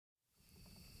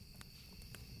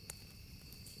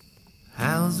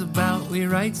How's about we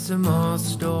write some more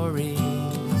stories?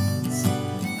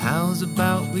 How's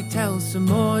about we tell some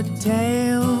more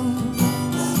tales?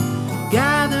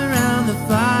 Gather round the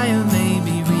fire,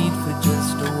 maybe read for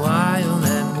just a while,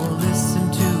 and we'll listen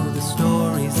to the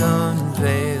stories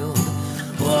unveiled.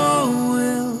 Oh,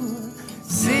 we'll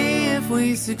see if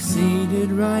we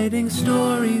succeeded writing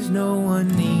stories no one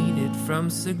needed from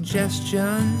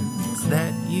suggestions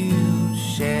that you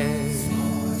shared.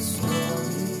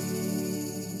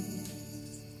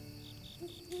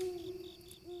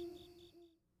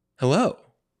 Hello,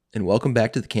 and welcome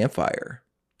back to the campfire.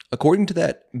 According to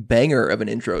that banger of an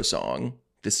intro song,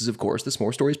 this is, of course, the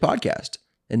S'more Stories podcast,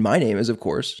 and my name is, of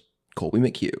course, Colby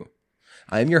McHugh.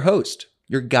 I am your host,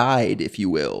 your guide, if you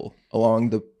will,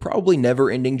 along the probably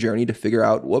never-ending journey to figure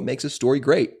out what makes a story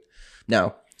great.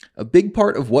 Now, a big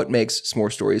part of what makes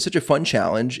S'more Stories such a fun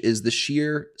challenge is the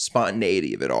sheer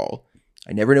spontaneity of it all.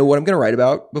 I never know what I'm going to write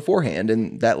about beforehand,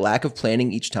 and that lack of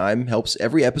planning each time helps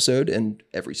every episode and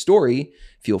every story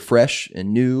feel fresh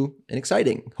and new and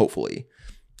exciting, hopefully.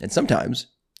 And sometimes,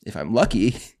 if I'm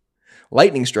lucky,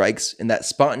 lightning strikes and that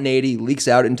spontaneity leaks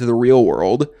out into the real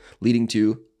world, leading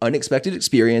to unexpected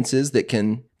experiences that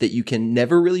you can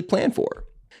never really plan for.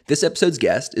 This episode's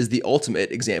guest is the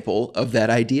ultimate example of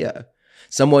that idea.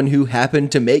 Someone who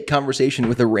happened to make conversation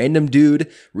with a random dude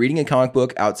reading a comic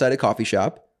book outside a coffee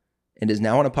shop, and is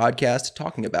now on a podcast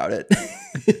talking about it.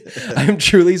 I'm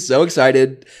truly so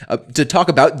excited to talk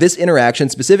about this interaction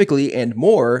specifically and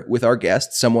more with our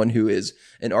guest, someone who is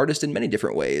an artist in many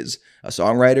different ways, a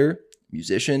songwriter,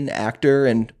 musician, actor,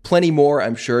 and plenty more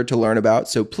I'm sure to learn about.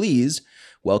 So please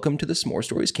welcome to the S'more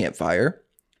Stories Campfire,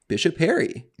 Bishop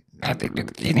Harry.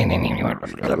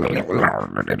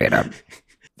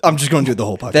 I'm just going to do the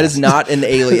whole podcast. That is not an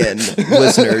alien,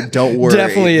 listener. Don't worry.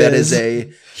 Definitely That is. is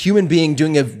a human being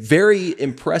doing a very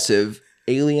impressive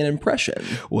alien impression.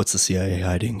 What's the CIA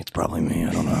hiding? It's probably me.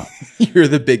 I don't know. You're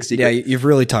the big secret. Yeah, you've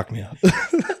really talked me up.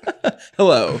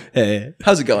 Hello. Hey.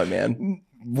 How's it going, man?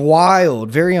 Wild,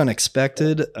 very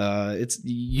unexpected.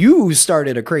 You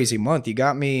started a crazy month. You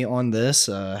got me on this.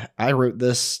 I wrote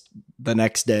this the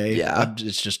next day. Yeah.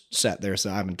 It's just sat there,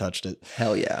 so I haven't touched it.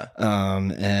 Hell yeah.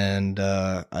 And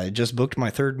I just booked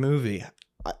my third movie.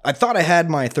 I thought I had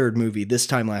my third movie this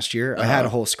time last year. I had a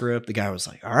whole script. The guy was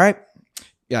like, all right.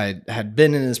 I had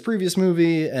been in his previous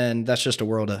movie, and that's just a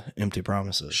world of empty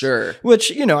promises. Sure.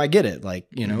 Which, I get it. Like,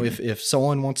 if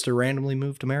someone wants to randomly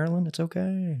move to Maryland, it's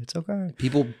okay. It's okay.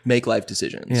 People make life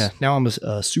decisions. Yeah. Now I'm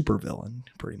a super villain,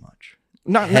 pretty much.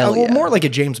 Not Hell yeah. more like a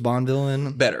James Bond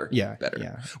villain. Better. Yeah. Better.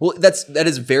 Yeah. Well, that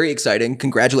is very exciting.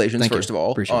 Congratulations, Thank you. of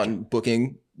all, Appreciate on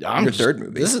booking your third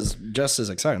movie. This is just as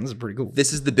exciting. This is pretty cool.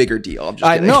 This is the bigger deal. I'm just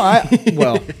I kidding. know.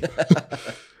 Well,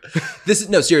 This is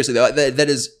no, seriously though. That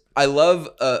is. I love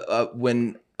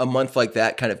when a month like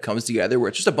that kind of comes together, where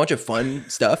it's just a bunch of fun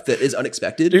stuff that is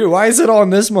unexpected. dude, why is it on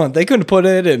this month? They couldn't put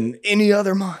it in any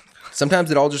other month.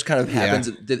 Sometimes it all just kind of happens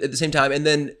at the same time, and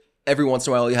then every once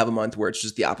in a while you have a month where it's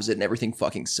just the opposite and everything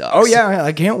fucking sucks. Oh yeah,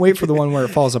 I can't wait for the one where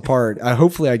it falls apart.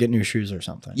 Hopefully I get new shoes or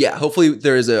something. Yeah, hopefully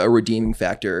there is a redeeming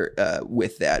factor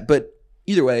with that. But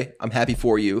either way, I'm happy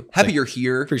for you. Happy you're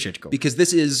here. Appreciate you, Cole. Because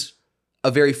this is a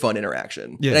very fun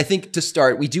interaction. Yeah. And I think to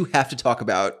start, we do have to talk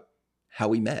about how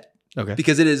we met. Okay.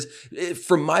 Because it is,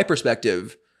 from my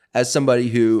perspective, as somebody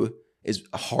who is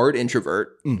a hard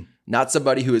introvert, not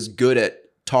somebody who is good at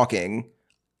talking.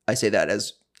 I say that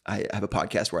as I have a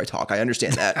podcast where I talk. I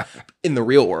understand that. In the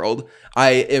real world,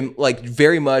 I am like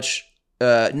very much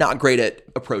not great at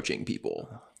approaching people.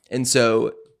 And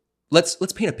so let's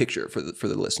paint a picture for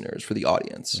the listeners, for the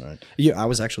audience. Right. Yeah, I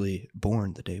was actually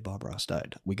born the day Bob Ross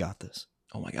died. We got this.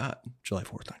 Oh my God. July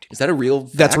 4th, 19. Is that a real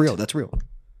fact? That's real. That's real.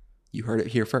 You heard it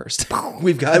here first.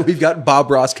 We've got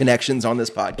Bob Ross connections on this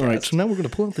podcast. All right, so now we're going to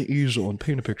pull out the easel and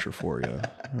paint a picture for you.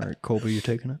 All right, Colby, you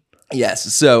taking it?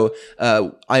 Yes. So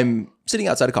I'm sitting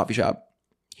outside a coffee shop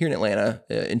here in Atlanta,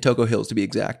 in Toco Hills to be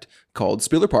exact, called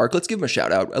Spiller Park. Let's give them a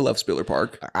shout out. I love Spiller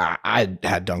Park. I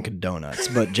had Dunkin' Donuts,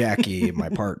 but Jackie, my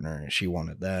partner, she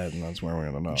wanted that, and that's where we're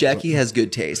going to know. Jackie has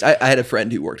good taste. I had a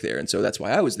friend who worked there, and so that's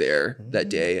why I was there that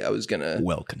day. I was going to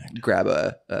well connected. grab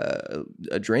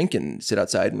a drink and sit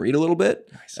outside and read a little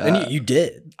bit. Nice. And you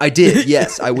did. I did,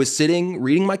 yes. I was sitting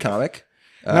reading my comic.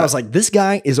 And I was like, this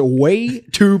guy is way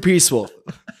too peaceful.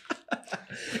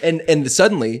 And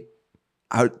suddenly,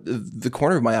 out the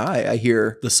corner of my eye, I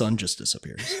hear The sun just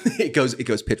disappears. it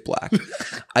goes pitch black.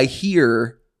 I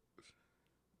hear,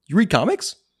 you read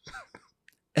comics?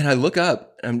 And I look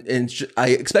up and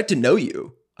I expect to know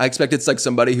you. I expect it's like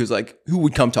somebody who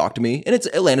would come talk to me, and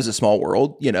Atlanta's a small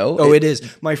world, you know. Oh, it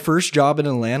is. My first job in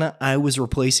Atlanta, I was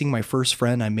replacing my first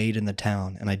friend I made in the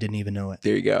town, and I didn't even know it.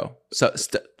 There you go. So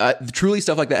truly,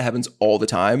 stuff like that happens all the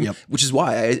time, Yep. which is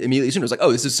why I immediately assumed, I was like,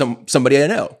 oh, this is somebody I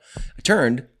know. I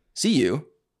turned, see you,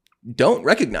 don't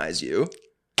recognize you,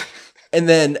 and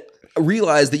then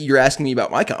realize that you're asking me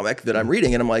about my comic that I'm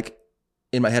reading, and I'm like,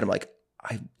 in my head, I'm like,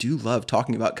 I do love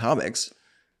talking about comics.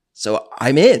 So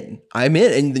I'm in. And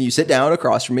then you sit down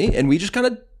across from me and we just kind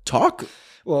of talk.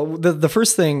 Well, the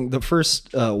first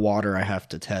water I have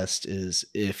to test is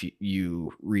if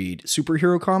you read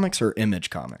superhero comics or Image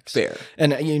comics. Fair.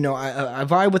 And, you know, I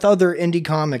vibe with other indie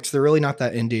comics. They're really not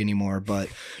that indie anymore. But,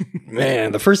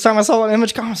 man, the first time I saw an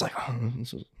Image comic, I was like, oh,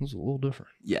 this is a little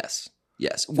different. Yes.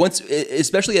 Once,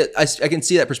 especially, I can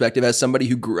see that perspective as somebody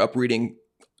who grew up reading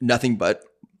nothing but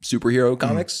superhero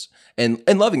comics and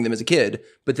loving them as a kid.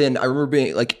 But then I remember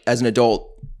being like, as an adult,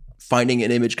 finding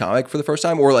an Image comic for the first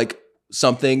time, or like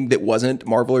something that wasn't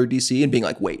Marvel or DC, and being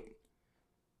like, wait,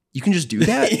 you can just do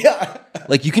that? Yeah.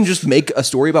 Like, you can just make a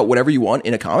story about whatever you want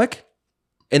in a comic?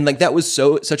 And like, that was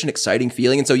such an exciting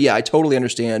feeling. And so, yeah, I totally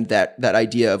understand that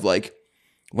idea of like,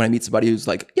 when I meet somebody who's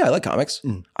like, yeah, I like comics,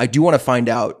 I do want to find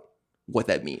out what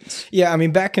that means. Yeah, I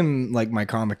mean, back in like my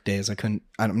comic days, I'm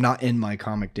not in my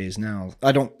comic days now.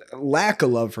 I don't lack a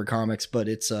love for comics, but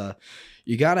it's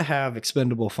you got to have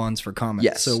expendable funds for comics.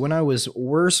 Yes. So when I was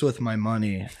worse with my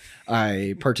money,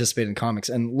 I participated in comics,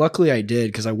 and luckily I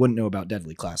did, because I wouldn't know about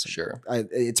Deadly Classic. Sure.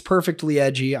 It's perfectly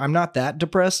edgy. I'm not that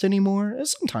depressed anymore.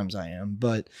 Sometimes I am,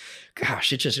 but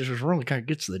gosh, it just really kind of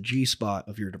gets to the G spot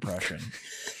of your depression.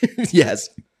 Yes,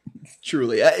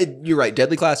 truly. You're right.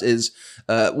 Deadly Class is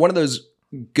one of those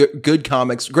good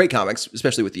comics, great comics,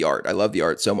 especially with the art. I love the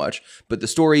art so much, but the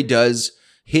story does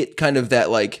hit kind of that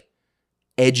like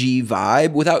edgy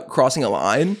vibe without crossing a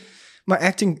line. My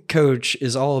acting coach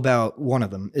is all about, one of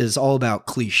them is all about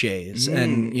cliches.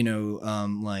 And, you know,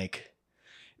 like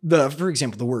for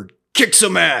example, the word kick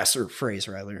some ass, or phrase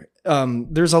rather.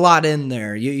 There's a lot in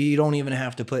there. You don't even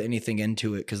have to put anything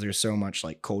into it, because there's so much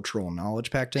like cultural knowledge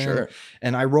packed in. Sure.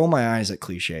 And I roll my eyes at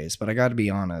cliches, but I got to be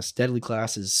honest, Deadly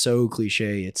Class is so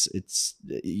cliche. It's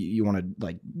you want to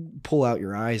like pull out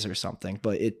your eyes or something,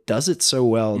 but it does it so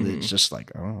well that it's just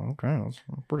like, oh, okay, that's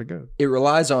pretty good. It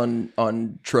relies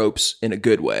on tropes in a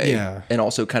good way, Yeah. and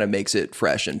also kind of makes it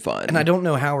fresh and fun. And I don't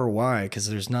know how or why, because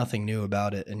there's nothing new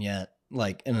about it, and yet,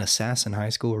 like, an assassin high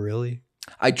school, really?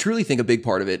 I truly think a big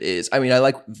part of it is, I mean, I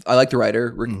like the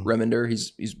writer, Rick Remender.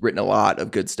 He's written a lot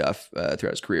of good stuff throughout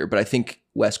his career, but I think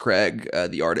Wes Craig,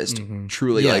 the artist,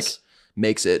 truly like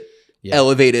makes it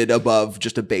elevated above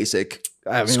just a basic.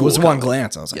 I mean, it was one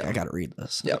glance. I was like, I got to read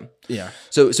this. Yeah. Yeah.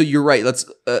 So you're right.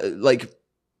 Let's like,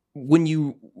 when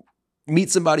you meet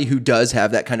somebody who does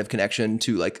have that kind of connection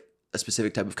to like a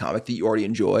specific type of comic that you already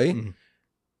enjoy,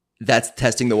 that's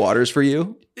testing the waters for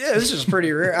you. Yeah, this is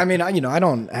pretty rare. I mean, I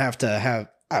don't have to have.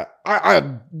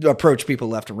 I approach people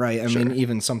left and right. I mean,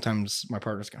 even sometimes my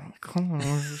partner's going, "Come on,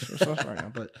 right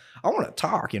now," but I want to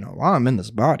talk. You know, while I'm in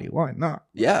this body, why not?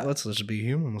 Yeah, let's just be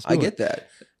human. I get that.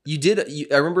 You did.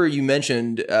 I remember you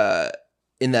mentioned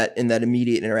in that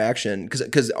immediate interaction,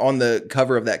 because on the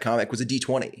cover of that comic was a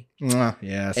D20.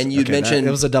 Yes, and you mentioned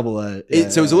it was a double. So it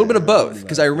was a little bit of both,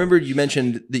 because I remember you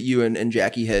mentioned that you and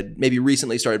Jackie had maybe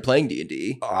recently started playing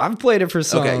D&D. Oh, I've played it for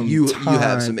some. Okay, you time,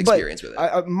 have some experience with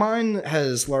it. Mine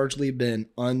has largely been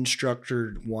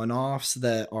unstructured one-offs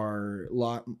that are a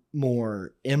lot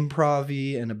more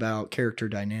improv-y and about character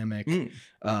dynamic.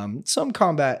 Some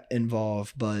combat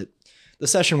involved, but the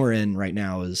session we're in right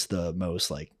now is the most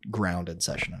like grounded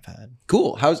session I've had.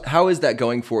 Cool. How is that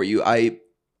going for you? I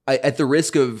at the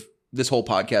risk of this whole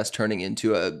podcast turning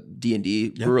into a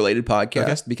D&D related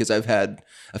podcast, because I've had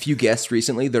a few guests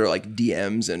recently that are like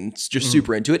DMs and just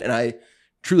super into it, and I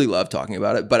truly love talking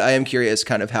about it. But I am curious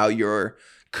kind of how your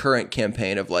current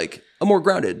campaign of like a more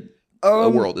grounded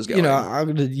world is going. You know, I'm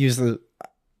going to use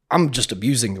I'm just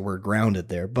abusing the word grounded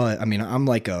there, but I mean, I'm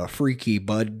like a freaky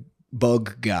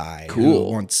bug guy who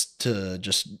wants to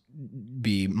just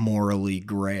be morally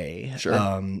gray. Sure.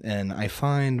 And I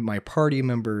find my party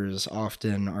members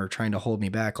often are trying to hold me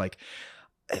back. Like,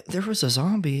 there was a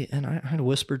zombie, and I had to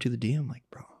whisper to the DM, like,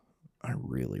 bro, I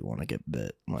really want to get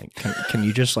bit. Like, can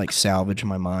you just like salvage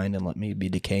my mind and let me be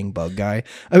decaying bug guy?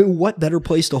 I mean, what better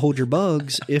place to hold your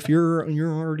bugs if you're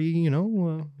already, you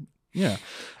know, yeah.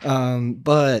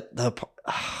 But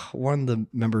one of the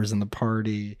members in the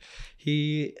party,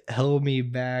 he held me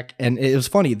back, and it was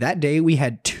funny. That day we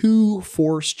had 2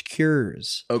 forced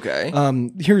cures. Okay.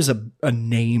 Here's a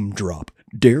name drop.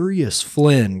 Darius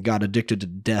Flynn got addicted to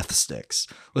death sticks.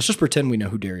 Let's just pretend we know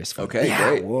who Darius Flynn is. Okay,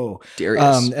 great. Whoa.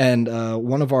 Darius. And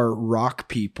one of our rock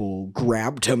people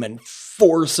grabbed him and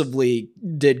forcibly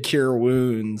did cure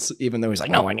wounds, even though he's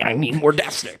like, no, I need more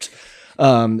death sticks.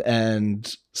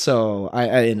 And so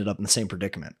I ended up in the same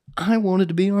predicament. I wanted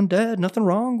to be undead. Nothing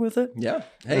wrong with it. Yeah.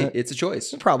 Hey, it's a choice.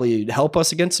 It'd probably help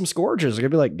us against some scourges.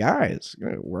 I'd be like, guys,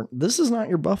 this is not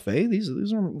your buffet.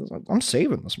 These are. I'm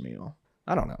saving this meal.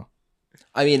 I don't know.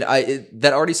 I mean,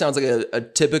 that already sounds like a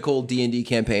typical D&D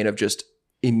campaign of just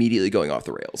immediately going off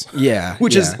the rails. Yeah,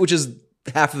 which is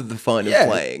half of the fun of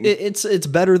playing. It's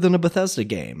better than a Bethesda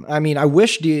game. I mean, I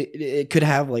wish it could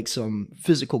have like some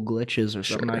physical glitches or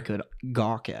something I could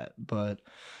gawk at, but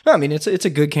no, I mean, it's a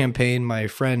good campaign. My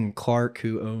friend Clark,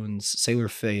 who owns Sailor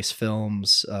Face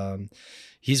Films,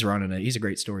 he's running it. He's a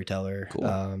great storyteller. Cool.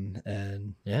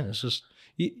 And yeah, it's just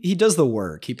he does the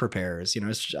work. He prepares. You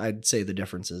know, I'd say the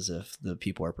difference is if the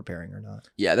people are preparing or not.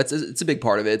 Yeah, it's a big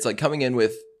part of it. It's like coming in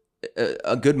with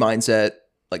a good mindset,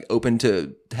 like open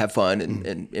to have fun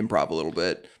and improv a little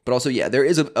bit, but also there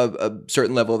is a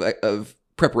certain level of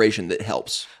preparation that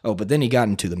helps. Oh, but then he got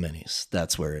into the minis.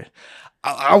 That's where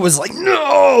I was like,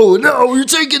 no, you're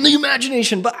taking the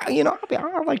imagination. But you know,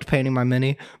 I liked painting my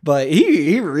mini, but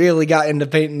he really got into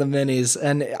painting the minis,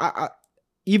 and I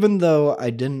even though I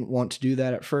didn't want to do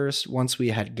that at first, once we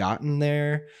had gotten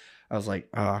there, I was like,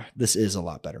 this is a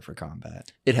lot better for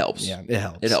combat. It helps. Yeah, it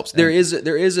helps. It helps. There is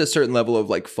a certain level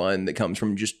of like fun that comes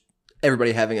from just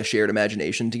everybody having a shared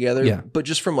imagination together. Yeah. But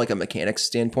just from like a mechanics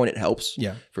standpoint, it helps.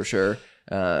 Yeah, for sure.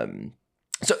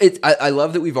 So I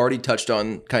love that we've already touched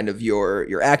on kind of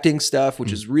your acting stuff,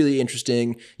 which is really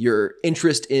interesting. Your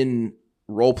interest in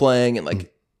role playing and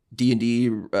like D&D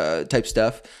type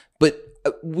stuff. But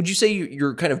would you say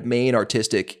your kind of main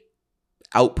artistic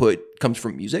output comes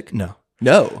from music? No,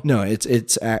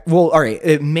 it's well, all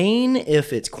right. Main,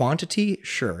 if it's quantity,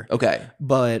 sure. Okay.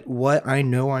 But what I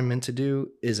know I'm meant to do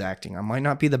is acting. I might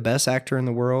not be the best actor in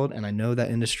the world, and I know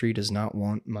that industry does not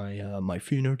want my my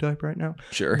phenotype right now.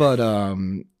 Sure. But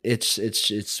it's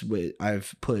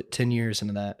I've put 10 years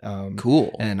into that.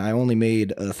 Cool. And I only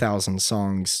made 1,000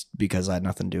 songs because I had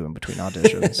nothing to do in between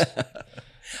auditions.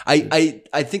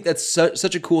 I think that's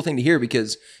such a cool thing to hear,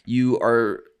 because you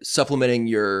are supplementing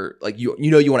your, like, you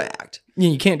want to act. Yeah,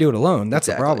 you can't do it alone. That's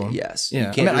Exactly. the problem. Yes. Yeah.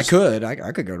 I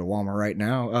could go to Walmart right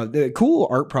now. The cool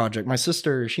art project. My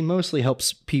sister, she mostly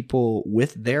helps people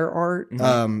with their art.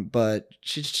 But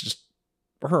she's just,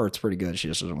 for her, it's pretty good. She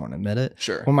just doesn't want to admit it.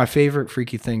 Sure. One of my favorite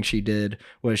freaky things she did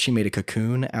was she made a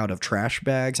cocoon out of trash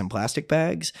bags and plastic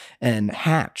bags and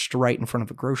hatched right in front of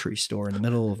a grocery store in the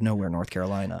middle of nowhere, North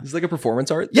Carolina. It's like a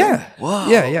performance art thing? Yeah. Whoa.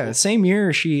 Yeah. Same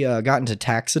year, she got into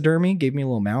taxidermy, gave me a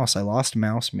little mouse. I lost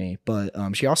mouse me, but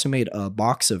she also made a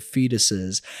box of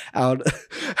fetuses out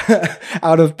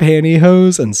of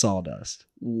pantyhose and sawdust.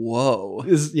 Whoa.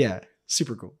 Yeah,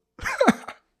 super cool.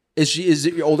 Is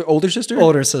it your older sister?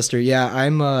 Older sister, yeah.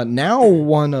 I'm now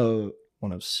one of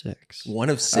six. One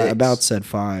of six. About said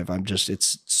 5.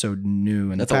 it's so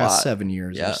new in That's the a lot. past 7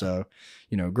 years Yeah. or so.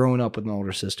 You know, growing up with an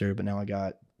older sister, but now I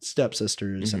got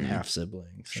stepsisters and half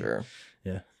siblings. So, Sure.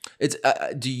 yeah. It's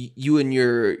do you and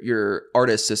your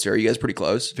artist sister, are you guys pretty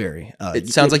close? Very. It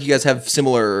sounds like you guys have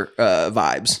similar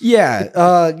vibes.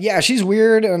 Yeah. She's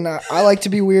weird, and I like to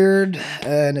be weird,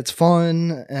 and it's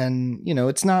fun, and you know,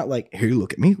 it's not like, hey,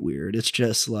 look at me, weird. It's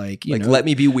just like, you know, let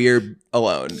me be weird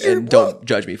alone and don't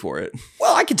judge me for it.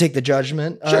 Well, I could take the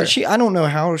judgment. Sure. I don't know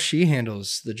how she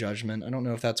handles the judgment. I don't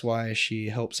know if that's why she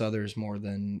helps others more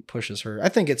than pushes her. I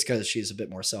think it's because she's a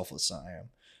bit more selfless than I am.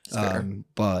 That's fair.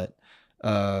 But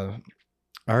I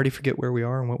already forget where we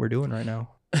are and what we're doing right now.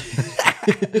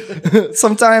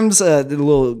 Sometimes the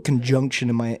little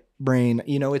conjunction in my brain,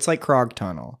 you know, it's like Krog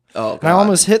Tunnel. Oh, and I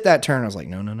almost hit that turn. I was like,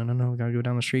 no, we gotta go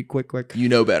down the street quick. You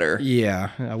know better. Yeah,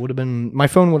 my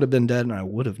phone would have been dead, and I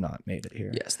would have not made it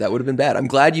here. Yes, that would have been bad. I'm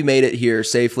glad you made it here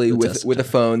safely with a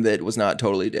phone that was not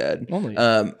totally dead.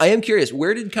 I am curious,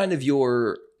 where did kind of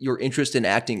your interest in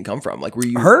acting come from? Like, were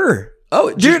you her? Oh,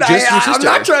 dude, just your sister. I'm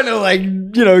not trying to, like,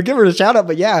 you know, give her a shout out,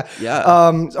 but yeah.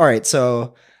 All right,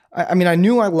 so I mean, I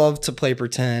knew I loved to play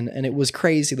pretend, and it was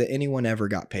crazy that anyone ever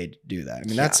got paid to do that. I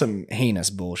mean, that's some heinous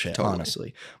bullshit,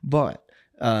 honestly. But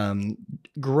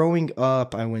growing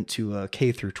up, I went to a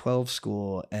K through 12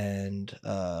 school, and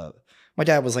my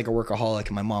dad was like a workaholic,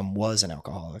 and my mom was an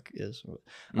alcoholic.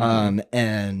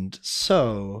 And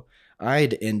so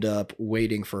I'd end up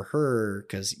waiting for her,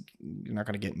 because you're not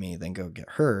going to get me, then go get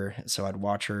her. So I'd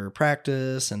watch her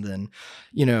practice, and then,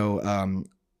 you know,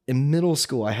 in middle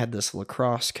school, I had this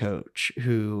lacrosse coach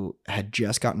who had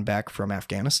just gotten back from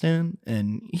Afghanistan,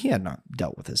 and he had not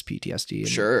dealt with his PTSD. And,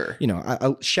 Sure. you know,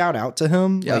 I shout out to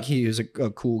him. Yeah. Like, he was a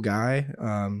cool guy.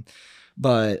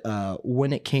 But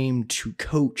when it came to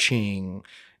coaching,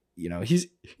 you know, he's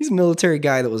a military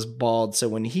guy that was bald. So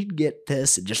when he'd get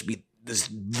this, it'd just be this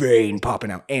vein popping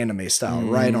out, anime style,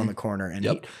 right on the corner. And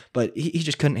he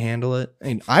just couldn't handle it.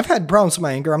 And I've had problems with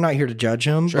my anger. I'm not here to judge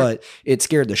him, but it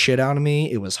scared the shit out of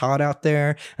me. It was hot out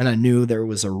there, and I knew there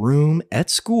was a room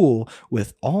at school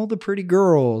with all the pretty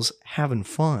girls having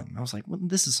fun. I was like, well,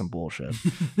 this is some bullshit.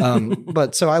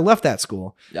 But so I left that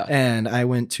school, and I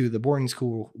went to the boarding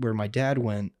school where my dad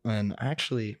went. And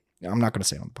actually, I'm not going to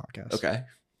say it on the podcast. Okay.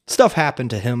 Stuff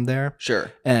happened to him there.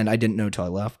 Sure. And I didn't know till I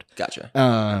left. Gotcha.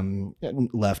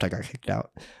 Left, I got kicked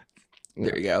out.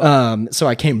 There you go. So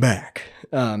I came back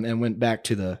and went back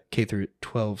to the K through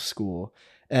 12 school.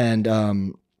 And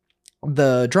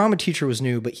the drama teacher was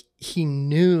new, but he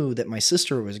knew that my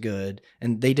sister was good,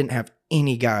 and they didn't have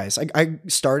any guys. I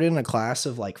started in a class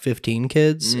of like 15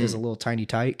 kids as a little tiny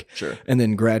tyke. Sure. And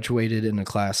then graduated in a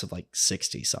class of like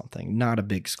 60 something. Not a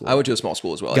big school. I went to a small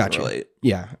school as well. Gotcha. I can relate.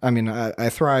 Yeah. I mean, I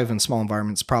thrive in small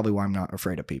environments, probably why I'm not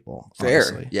afraid of people. Fair.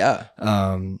 Honestly. Yeah.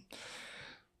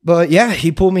 But yeah,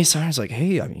 he pulled me aside. He's like,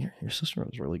 hey, I mean, your sister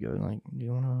was really good. Like, do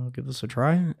you want to give this a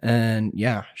try? And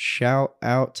yeah, shout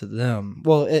out to them.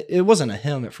 Well, it wasn't a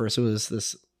him at first. It was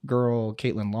this girl,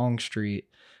 Caitlin Longstreet,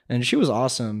 and she was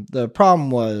awesome. The problem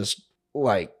was,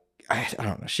 like, I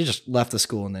don't know. She just left the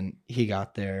school, and then he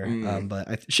got there. But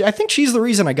I think she's the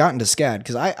reason I got into SCAD,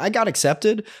 because I got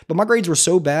accepted, but my grades were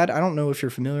so bad. I don't know if you're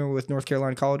familiar with North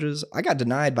Carolina colleges. I got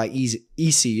denied by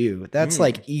ECU. That's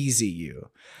like EZU.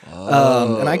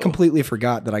 And I completely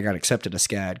forgot that I got accepted to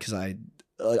SCAD because I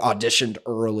auditioned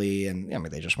early, and I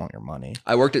mean, they just want your money.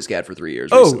 I worked at SCAD for 3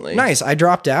 years recently. Oh, nice. I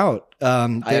dropped out.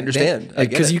 I understand.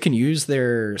 Because you can use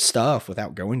their stuff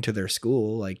without going to their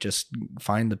school. Like, just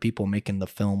find the people making the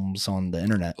films on the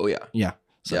internet. Oh, yeah. Yeah.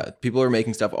 So. Yeah, people are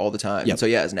making stuff all the time. Yep. So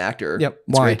yeah, as an actor,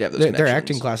 it's great to have those their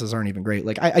acting classes aren't even great.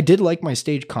 Like, I did like my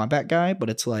stage combat guy, but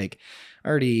it's like I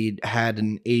already had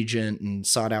an agent and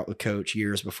sought out a coach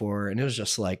years before, and it was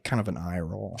just like kind of an eye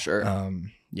roll. Sure.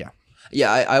 Yeah.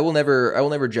 Yeah, I will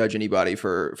never judge anybody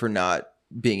for not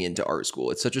being into art school.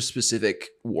 It's such a specific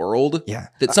world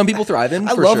that some people thrive in.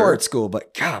 I love art school,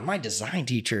 but God, my design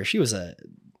teacher, she was a,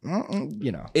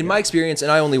 you know. In my experience,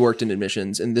 and I only worked in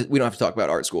admissions, and we don't have to talk about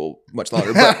art school much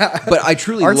longer, but I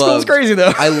truly art school's crazy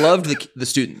though. I loved the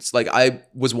students. Like, I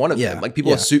was one of them. Like,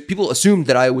 people assumed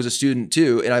that I was a student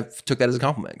too, and I took that as a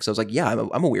compliment, because I was like, yeah, I'm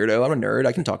a weirdo, I'm a nerd,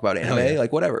 I can talk about anime,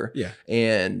 like whatever. Yeah.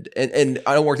 And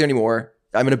I don't work there anymore.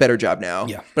 I'm in a better job now.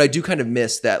 Yeah. But I do kind of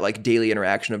miss that like daily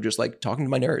interaction of just like talking to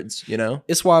my nerds, you know?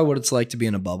 It's wild what it's like to be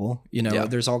in a bubble. You know,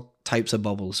 there's all types of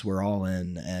bubbles we're all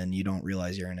in, and you don't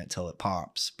realize you're in it till it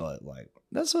pops. But like,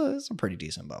 that's a pretty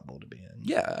decent bubble to be in.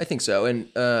 Yeah, I think so. And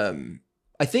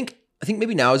I think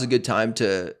maybe now is a good time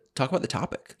to talk about the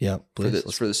topic. Yeah,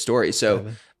 please. For the story. So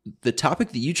the topic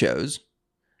that you chose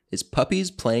is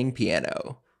puppies playing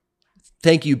piano.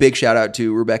 Thank you. Big shout out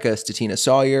to Rebecca Statina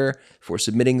Sawyer for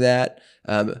submitting that.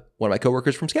 One of my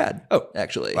coworkers from SCAD. Oh,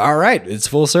 actually. All right. It's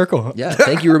full circle. Yeah.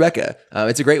 Thank you, Rebecca.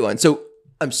 It's a great one. So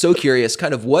I'm so curious,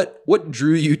 kind of what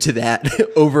drew you to that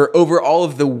over all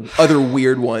of the other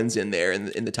weird ones in there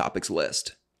in the topics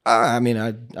list? I mean,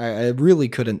 I really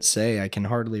couldn't say. I can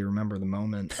hardly remember the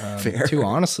moment. Fair. Too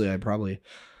honestly, I probably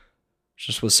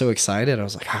just was so excited. I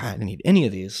was like, I didn't need any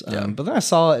of these. But then I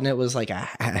saw it, and it was like a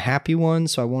happy one,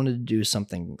 so I wanted to do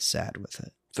something sad with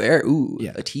it. Fair. Ooh,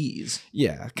 yeah. A tease.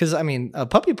 Yeah, because I mean, a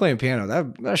puppy playing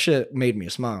piano, that shit made me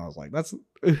smile. I was like,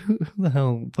 who the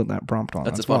hell put that prompt on?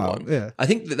 That's a fun one. Yeah. I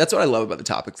think that's what I love about the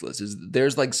topics list is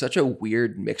there's like such a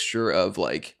weird mixture of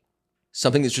like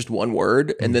something that's just one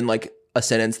word and then like a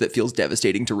sentence that feels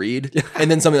devastating to read, and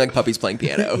then something like puppies playing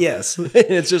piano. Yes. And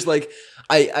it's just like,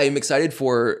 I'm excited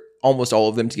for almost all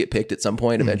of them to get picked at some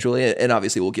point eventually. And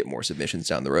obviously we'll get more submissions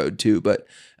down the road too. But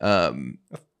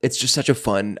it's just such a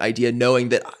fun idea knowing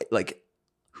that like,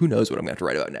 who knows what I'm going to have to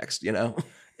write about next, you know?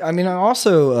 I mean, I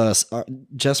also,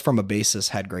 just from a basis,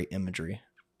 had great imagery.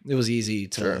 It was easy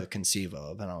to conceive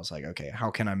of. And I was like, okay, how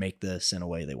can I make this in a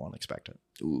way they won't expect it?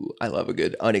 Ooh, I love a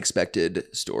good unexpected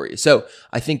story. So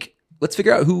I think let's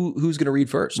figure out who's going to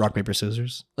read first. Rock, paper,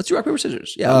 scissors. Let's do rock, paper,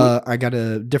 scissors. Yeah. I got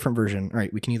a different version. All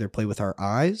right. We can either play with our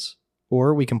eyes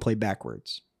or we can play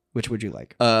backwards. Which would you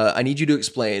like? I need you to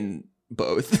explain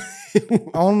both.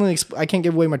 I can't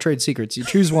give away my trade secrets. You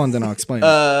choose one, then I'll explain. The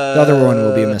other one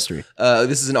will be a mystery.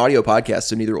 This is an audio podcast,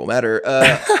 so neither will matter.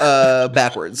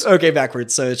 Backwards. Okay,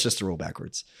 backwards. So it's just a rule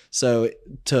backwards. So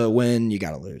to win, you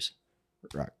got to lose.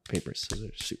 rock, paper,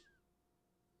 scissors, shoot.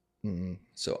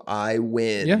 So I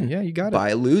win. Yeah, you got it.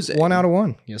 By losing. 1 out of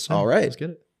 1. Yes, sir. All right. Let's get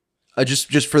it.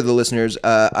 Just for the listeners,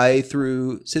 I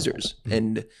threw scissors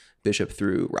and Bishop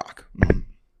threw rock.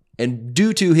 And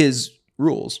due to his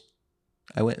rules,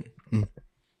 I win.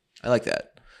 I like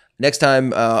that. Next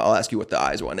time, I'll ask you what the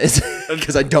eyes one is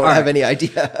because I don't have any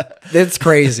idea. That's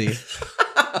crazy.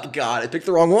 God, I picked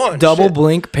the wrong one. Double Shit.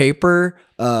 blink paper,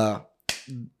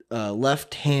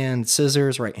 left hand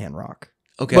scissors, right hand rock.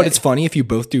 Okay. But it's funny if you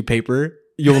both do paper,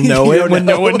 you'll know it when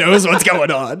no one knows what's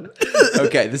going on.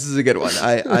 Okay, this is a good one.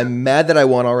 I'm mad that I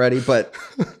won already, but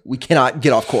we cannot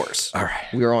get off course. All right.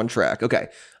 We are on track. Okay.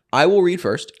 I will read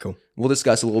first. Cool. We'll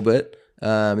discuss a little bit.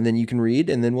 And then you can read,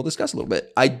 and then we'll discuss a little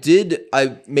bit.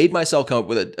 I made myself come up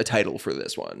with a title for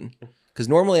this one. Because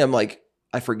normally I'm like,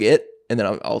 I forget, and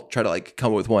then I'll try to like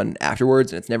come up with one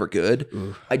afterwards, and it's never good.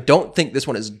 Ooh. I don't think this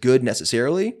one is good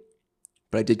necessarily,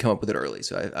 but I did come up with it early,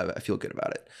 so I feel good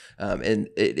about it. And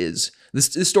it is,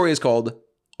 this story is called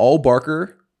All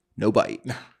Barker, No Bite.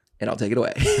 And I'll take it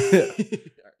away.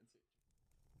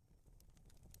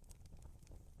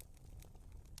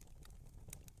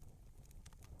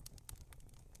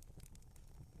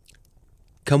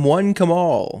 Come one, come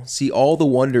all, see all the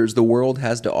wonders the world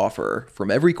has to offer from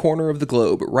every corner of the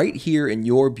globe, right here in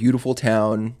your beautiful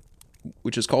town,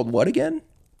 which is called what again?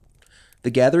 The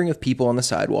gathering of people on the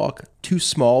sidewalk, too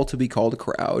small to be called a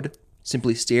crowd,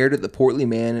 simply stared at the portly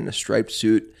man in a striped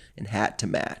suit and hat to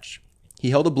match.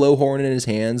 He held a blowhorn in his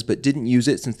hands, but didn't use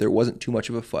it since there wasn't too much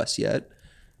of a fuss yet.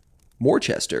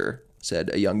 Morchester, said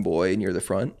a young boy near the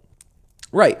front.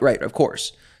 Right, of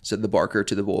course, said the Barker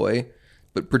to the boy,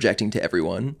 but projecting to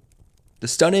everyone. The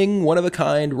stunning,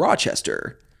 one-of-a-kind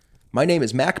Rochester. My name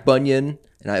is Mac Bunyan,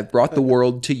 and I have brought the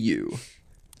world to you.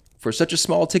 For such a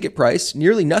small ticket price,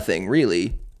 nearly nothing,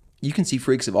 really, you can see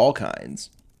freaks of all kinds.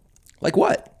 Like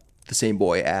what? The same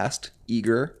boy asked,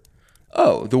 eager.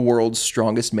 Oh, the world's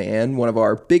strongest man, one of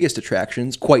our biggest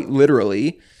attractions, quite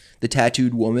literally. The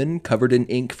tattooed woman, covered in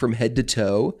ink from head to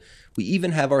toe. We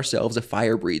even have ourselves a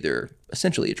fire breather,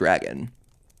 essentially a dragon.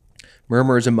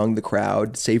 Murmurs among the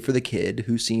crowd, save for the kid,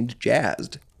 who seemed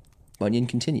jazzed. Bunyan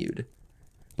continued.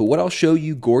 But what I'll show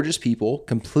you gorgeous people,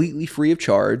 completely free of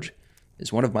charge,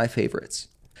 is one of my favorites.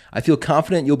 I feel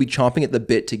confident you'll be chomping at the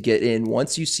bit to get in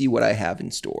once you see what I have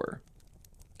in store.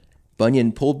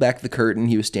 Bunyan pulled back the curtain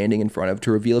he was standing in front of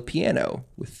to reveal a piano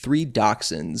with 3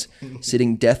 dachshunds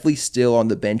sitting deathly still on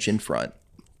the bench in front.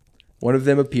 One of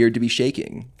them appeared to be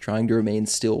shaking, trying to remain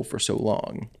still for so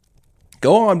long.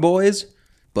 Go on, boys,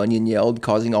 Bunyan yelled,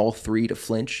 causing all 3 to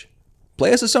flinch.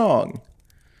 Play us a song.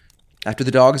 After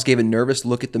the dogs gave a nervous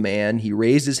look at the man, he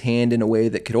raised his hand in a way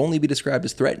that could only be described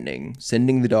as threatening,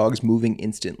 sending the dogs moving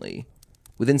instantly.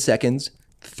 Within seconds,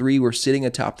 the 3 were sitting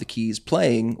atop the keys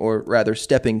playing, or rather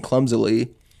stepping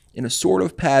clumsily, in a sort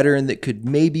of pattern that could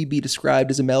maybe be described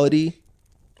as a melody.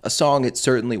 A song it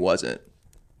certainly wasn't.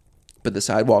 But the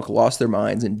sidewalk lost their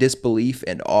minds in disbelief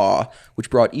and awe, which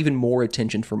brought even more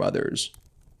attention from others.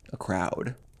 A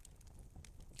crowd.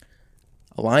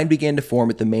 A line began to form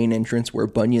at the main entrance where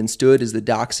Bunyan stood as the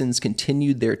dachshunds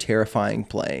continued their terrifying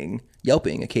playing,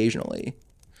 yelping occasionally.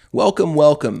 Welcome,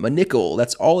 welcome, a nickel,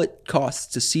 that's all it costs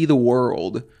to see the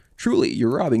world. Truly,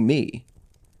 you're robbing me.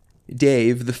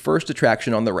 Dave, the first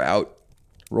attraction on the route,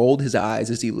 rolled his eyes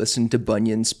as he listened to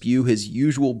Bunyan spew his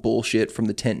usual bullshit from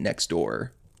the tent next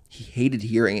door. He hated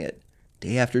hearing it,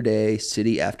 day after day,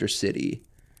 city after city.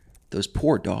 Those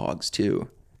poor dogs, too.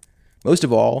 Most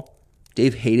of all,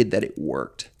 Dave hated that it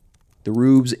worked. The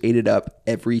rubes ate it up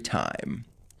every time.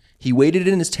 He waited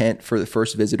in his tent for the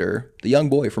first visitor, the young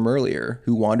boy from earlier,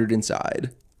 who wandered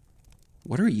inside.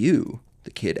 What are you?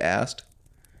 The kid asked.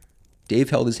 Dave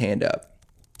held his hand up.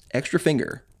 Extra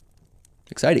finger.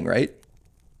 Exciting, right?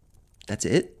 That's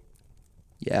it?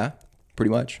 Yeah,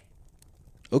 pretty much.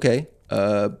 Okay,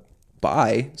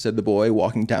 bye, said the boy,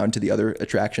 walking down to the other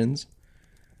attractions.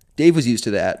 Dave was used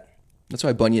to that. That's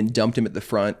why Bunyan dumped him at the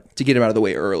front, to get him out of the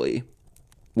way early.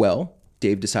 Well,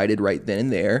 Dave decided right then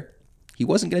and there, he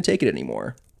wasn't going to take it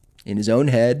anymore. In his own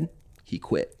head, he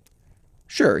quit.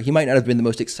 Sure, he might not have been the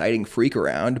most exciting freak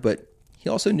around, but he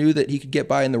also knew that he could get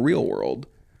by in the real world,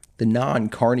 the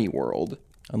non-carny world,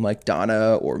 unlike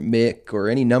Donna or Mick or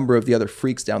any number of the other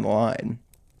freaks down the line.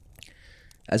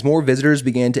 As more visitors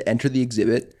began to enter the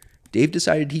exhibit, Dave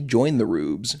decided he'd join the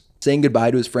rubes, saying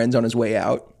goodbye to his friends on his way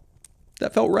out.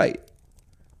 That felt right.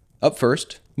 Up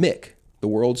first, Mick, the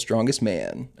world's strongest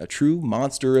man, a true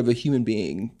monster of a human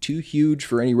being, too huge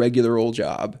for any regular old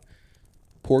job.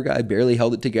 Poor guy barely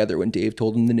held it together when Dave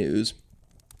told him the news.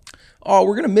 Oh,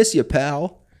 we're going to miss you,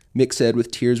 pal, Mick said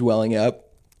with tears welling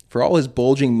up. For all his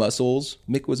bulging muscles,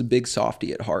 Mick was a big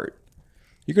softy at heart.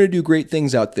 You're going to do great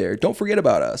things out there. Don't forget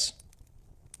about us.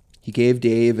 He gave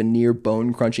Dave a near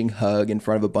bone-crunching hug in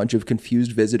front of a bunch of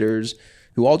confused visitors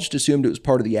who all just assumed it was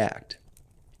part of the act.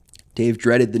 Dave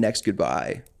dreaded the next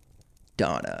goodbye.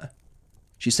 Donna.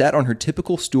 She sat on her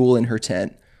typical stool in her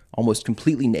tent, almost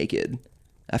completely naked.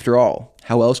 After all,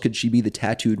 how else could she be the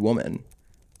tattooed woman?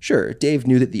 Sure, Dave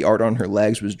knew that the art on her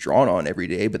legs was drawn on every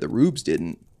day, but the rubes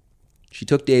didn't. She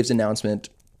took Dave's announcement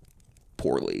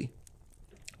poorly.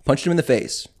 Punched him in the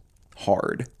face.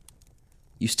 Hard.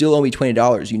 You still owe me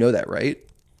 $20, you know that, right?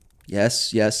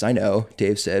 Yes, I know,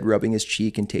 Dave said, rubbing his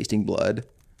cheek and tasting blood.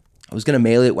 I was going to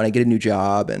mail it when I get a new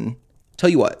job, and... Tell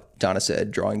you what, Donna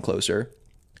said, drawing closer.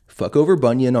 Fuck over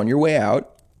Bunyan on your way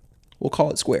out. We'll call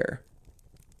it square.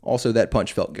 Also, that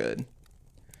punch felt good.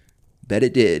 Bet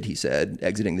it did, he said,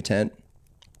 exiting the tent.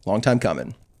 Long time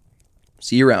coming.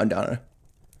 See you around, Donna.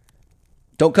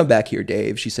 Don't come back here,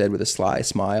 Dave, she said with a sly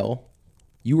smile.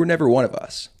 You were never one of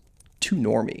us. Too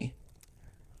normy.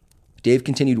 Dave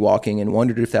continued walking and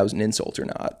wondered if that was an insult or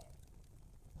not.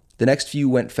 The next few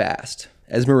went fast.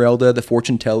 Esmeralda, the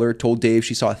fortune teller, told Dave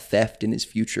she saw theft in his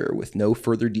future with no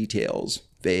further details,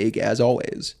 vague as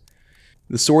always.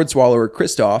 The sword swallower,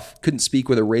 Kristoff, couldn't speak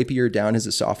with a rapier down his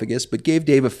esophagus, but gave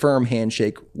Dave a firm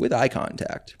handshake with eye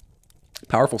contact.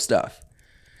 Powerful stuff.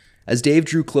 As Dave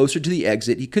drew closer to the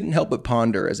exit, he couldn't help but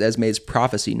ponder as Esme's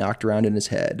prophecy knocked around in his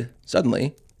head.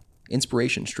 Suddenly,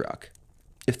 inspiration struck.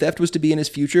 If theft was to be in his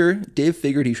future, Dave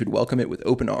figured he should welcome it with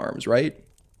open arms, right?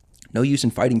 No use in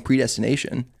fighting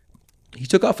predestination. He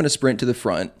took off in a sprint to the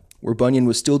front, where Bunyan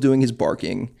was still doing his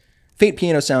barking. Faint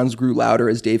piano sounds grew louder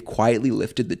as Dave quietly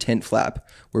lifted the tent flap,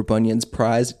 where Bunyan's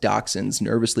prized dachshunds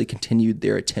nervously continued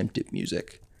their attempt at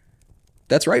music.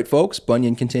 That's right, folks,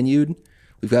 Bunyan continued.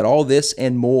 We've got all this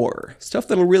and more. Stuff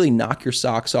that'll really knock your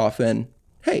socks off and...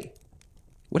 Hey,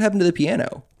 what happened to the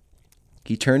piano?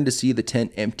 He turned to see the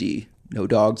tent empty. No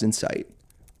dogs in sight.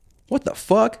 What the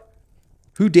fuck?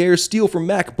 Who dares steal from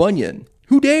Mac Bunyan?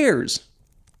 Who dares?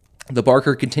 The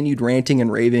barker continued ranting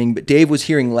and raving, but Dave was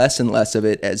hearing less and less of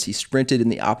it as he sprinted in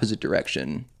the opposite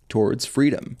direction, towards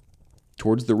freedom,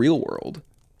 towards the real world.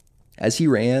 As he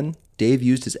ran, Dave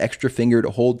used his extra finger to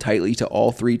hold tightly to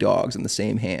all three dogs in the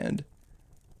same hand.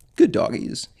 Good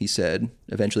doggies, he said,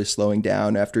 eventually slowing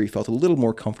down after he felt a little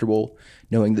more comfortable,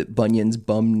 knowing that Bunyan's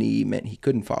bum knee meant he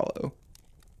couldn't follow.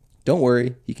 Don't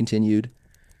worry, he continued.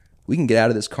 We can get out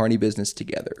of this carny business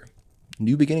together.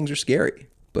 New beginnings are scary,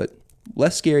 but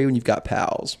less scary when you've got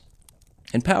pals.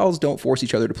 And pals don't force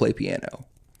each other to play piano.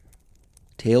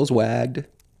 Tails wagged.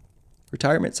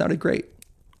 Retirement sounded great.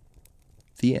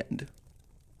 The end.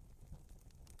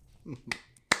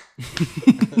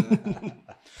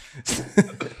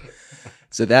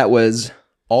 So that was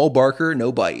all barker,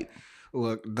 no bite.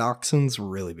 Look, dachshunds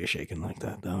really be shaking like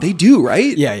that, though. They do,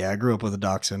 right? Yeah. I grew up with a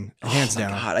dachshund, hands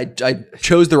down. God, I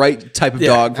chose the right type of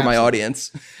dog for my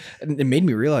audience. And it made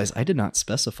me realize I did not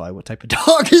specify what type of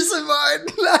dog is in mine.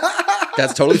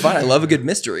 That's totally fine. I love a good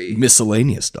mystery.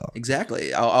 Miscellaneous dog.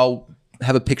 Exactly. I'll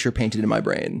have a picture painted in my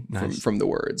brain from the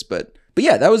words, but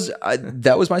yeah, that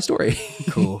was my story.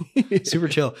 Cool. Super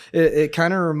chill. It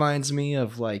kind of reminds me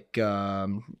of like,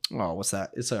 what's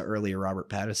that? It's an earlier Robert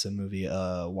Pattinson movie,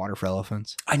 Water for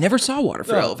Elephants. I never saw Water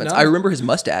for Elephants. No. I remember his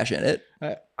mustache in it.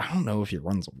 I don't know if he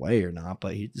runs away or not,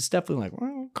 but he's definitely like,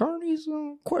 well, Carney's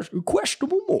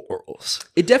questionable morals.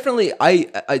 It definitely,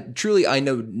 I truly, I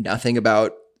know nothing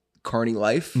about Carney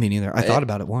life. Me neither. I thought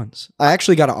about it once. I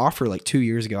actually got an offer like 2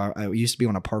 years ago. I used to be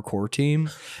on a parkour team,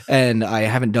 and I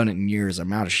haven't done it in years.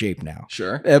 I'm out of shape now.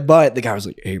 Sure. But the guy was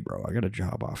like, hey, bro, I got a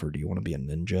job offer. Do you want to be a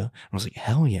ninja? I was like,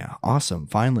 hell yeah. Awesome.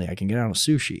 Finally, I can get out of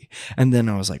sushi. And then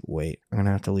I was like, wait, I'm going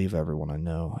to have to leave everyone I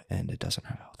know, and it doesn't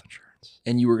have health insurance.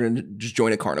 And you were going to just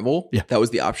join a carnival? Yeah. That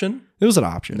was the option? It was an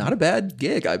option. Not a bad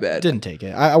gig, I bet. Didn't take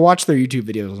it. I watched their YouTube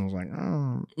videos and was like,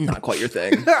 oh. Not quite your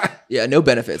thing. Yeah, no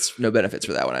benefits. No benefits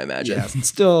for that one, I imagine. Yeah,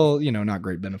 still, not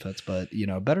great benefits, but,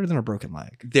 better than a broken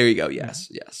leg. There you go. Yes.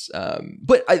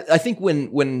 But I think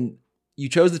when you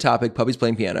chose the topic, puppies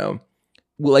playing piano,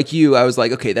 well, like you, I was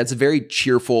like, okay, that's a very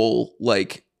cheerful,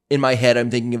 like, in my head, I'm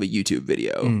thinking of a YouTube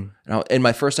video. And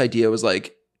my first idea was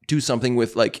like, do something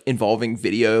with like involving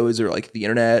videos or like the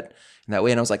internet and that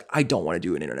way. And I was like, I don't want to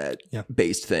do an internet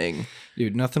based thing.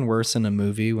 Dude, nothing worse than a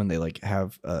movie when they like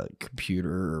have a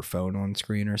computer or phone on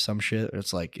screen or some shit.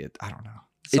 It's like, I don't know.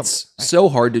 It's so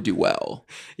hard to do well.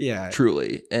 Yeah.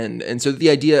 Truly. And so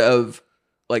the idea of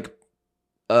like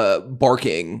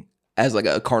barking as like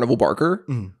a carnival barker,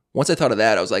 once I thought of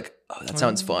that, I was like, oh, that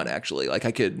sounds fun actually. Like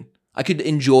I could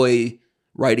enjoy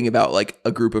writing about like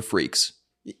a group of freaks,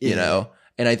 you know?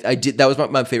 And I did, that was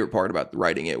my favorite part about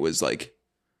writing it, was like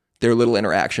their little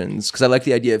interactions. Cause I like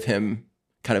the idea of him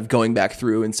kind of going back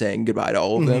through and saying goodbye to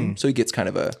all of them. So he gets kind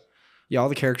of a, Yeah, all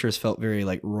the characters felt very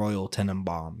like Royal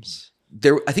Tenenbaums.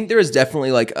 I think there is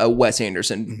definitely like a Wes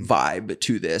Anderson vibe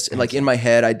to this. And like in my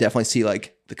head, I definitely see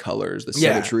like the colors, the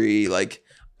symmetry, like,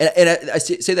 and I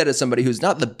say that as somebody who's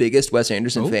not the biggest Wes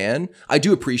Anderson fan. I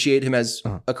do appreciate him as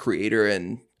a creator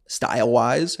and style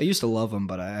wise. I used to love him,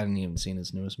 but I hadn't even seen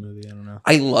his newest movie. I don't know.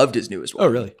 I loved his newest one. Oh,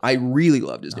 really? I really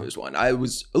loved his newest one. I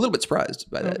was a little bit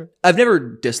surprised by that. I've never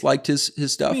disliked his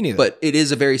stuff, Me neither. but it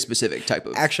is a very specific type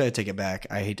of. Actually, I take it back.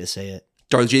 I hate to say it.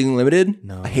 Darjeeling Limited?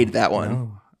 No. I hated that one.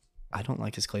 No. I don't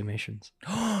like his claymations.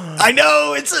 I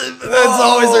know that's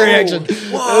always the reaction.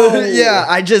 Whoa. Yeah,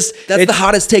 That's the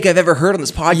hottest take I've ever heard on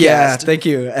this podcast. Yeah, thank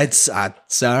you. It's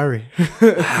sorry.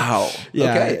 Wow.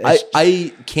 Yeah, Okay.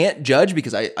 I can't judge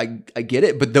because I get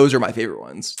it, but those are my favorite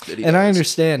ones. And I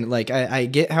understand. Like I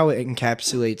get how it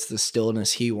encapsulates the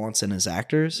stillness he wants in his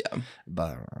actors. Yeah.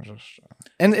 But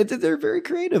they're very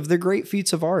creative. They're great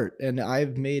feats of art. And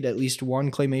I've made at least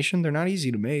one claymation. They're not easy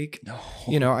to make.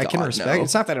 No, I can respect. no.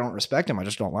 It's not that I don't respect him. I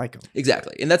just don't like him.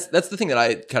 Exactly. And that's the thing that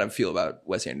I kind of feel about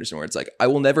Wes Anderson, where it's like I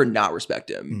will never not respect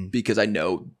him because I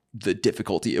know the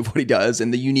difficulty of what he does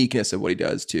and the uniqueness of what he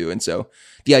does too. And so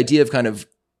the idea of kind of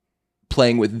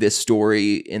playing with this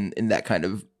story in that kind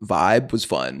of vibe was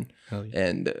fun. Yeah.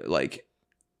 And like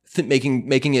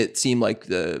making it seem like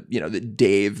that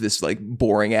Dave, this like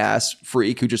boring ass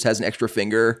freak who just has an extra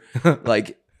finger,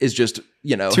 like is just too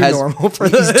normal for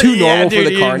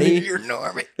the carny. You're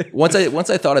normie. Once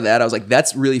I thought of that, I was like,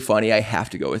 that's really funny. I have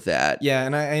to go with that. Yeah,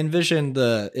 and I envisioned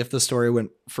if the story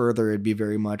went further, it'd be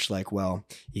very much like, well,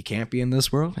 you can't be in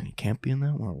this world and you can't be in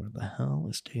that world. Where the hell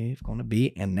is Dave going to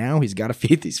be? And now he's got to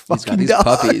feed these fucking dogs.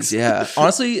 Puppies. Yeah.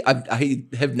 Honestly, I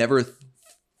have never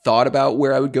thought about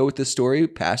where I would go with this story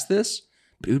past this,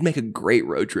 but it would make a great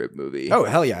road trip movie. Oh,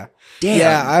 hell yeah. Damn.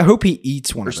 Yeah, I hope he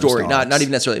eats one or of those story, dogs. not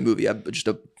even necessarily a movie, but just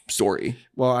a story.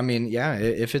 Well, I mean, yeah,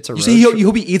 if it's a you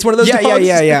hope he eats one of those dogs?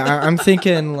 Yeah. I'm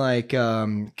thinking like,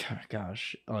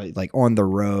 like on the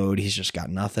road, he's just got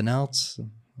nothing else.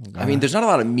 I mean, there's not a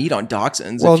lot of meat on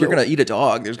dachshunds. Well, if you're going to eat a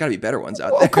dog, there's got to be better ones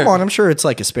out there. Come on, I'm sure it's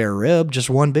like a spare rib, just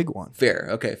one big one. Fair.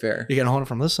 Okay, fair. You can hold it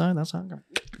from this side, that's not good.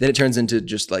 Then it turns into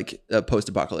just like a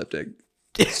post-apocalyptic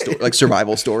like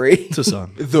survival story. It's a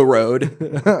song. The Road.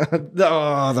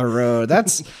 The Road.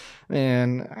 That's,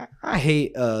 man, I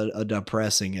hate a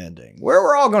depressing ending.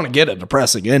 We're all going to get a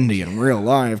depressing ending in real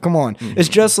life. Come on. It's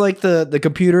just like the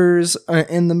computers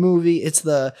in the movie. It's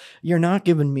you're not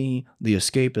giving me the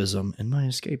escapism in my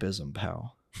escapism,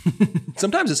 pal.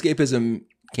 Sometimes escapism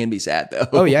can be sad though.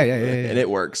 Oh, yeah. And it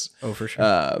works. Oh, for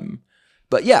sure.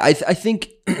 But yeah, I think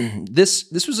this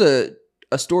was a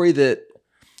story that,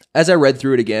 as I read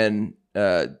through it again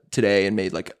today and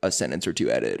made like a sentence or two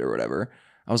edit or whatever,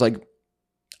 I was like,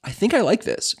 I think I like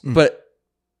this. But,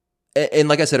 and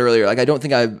like I said earlier, like I don't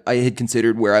think I had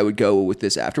considered where I would go with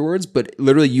this afterwards, but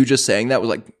literally you just saying that was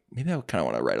like, maybe I kind of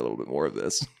want to write a little bit more of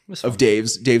this, of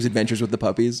Dave's adventures with the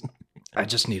puppies. I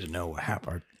just need to know what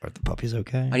happened. Are the puppies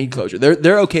okay? I need closure.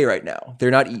 They're okay right now. They're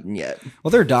not eaten yet.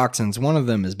 Well, they're dachshunds. One of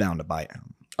them is bound to bite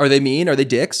him. Are they mean? Are they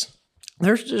dicks?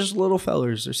 They're just little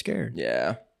fellers. They're scared.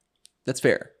 Yeah, that's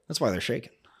fair. That's why they're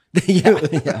shaking. Yeah.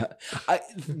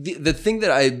 The thing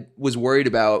that I was worried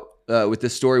about with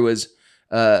this story was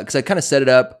because I kind of set it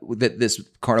up that this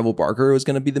Carnival Barker was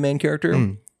going to be the main character.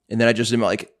 And then I just am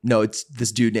like, no, it's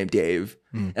this dude named Dave.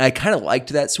 And I kind of liked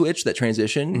that switch, that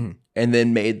transition, and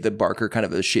then made the Barker kind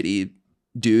of a shitty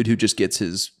dude who just gets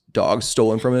his dogs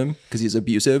stolen from him because he's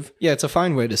abusive. Yeah, it's a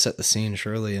fine way to set the scene,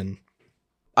 surely. And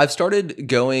I've started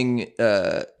going,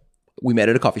 we met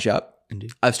at a coffee shop.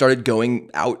 Indeed. I've started going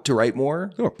out to write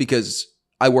more because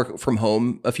I work from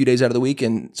home a few days out of the week.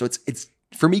 And so it's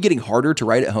for me getting harder to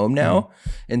write at home now.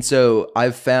 And so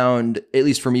I've found, at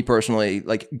least for me personally,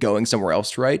 like going somewhere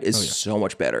else to write is so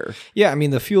much better. Yeah, I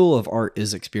mean, the fuel of art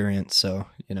is experience. So,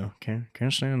 can't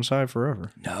stay inside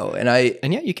forever. No,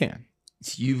 and yet you can.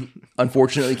 You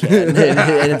unfortunately can.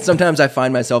 and sometimes I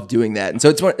find myself doing that. And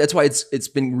so that's why it's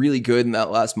been really good in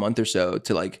that last month or so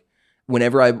to like,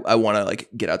 whenever I want to like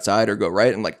get outside or go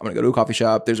write, I'm like, I'm going to go to a coffee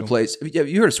shop. There's a place. Have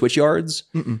you heard of Switch Yards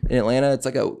in Atlanta? It's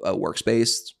like a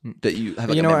workspace that you have.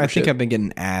 Like I think I've been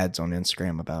getting ads on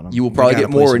Instagram about them. You will probably get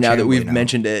more now that we've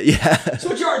mentioned it. Yeah.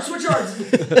 Switch Yards.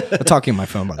 I'm talking on my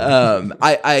phone, by the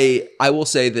way. I will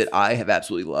say that I have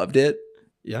absolutely loved it.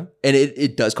 Yeah. And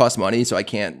it does cost money, so I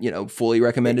can't, fully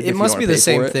recommend it. It must be the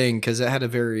same thing. thing because it had a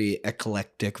very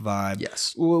eclectic vibe.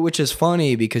 Yes. Which is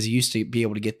funny because you used to be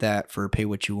able to get that for pay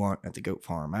what you want at the goat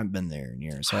farm. I haven't been there in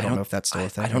years, so I don't know if that's still a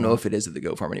thing. I don't know if it is at the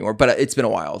goat farm anymore, but it's been a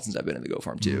while since I've been at the goat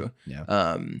farm too.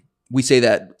 Yeah. We say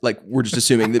that like we're just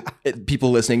assuming that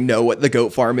people listening know what the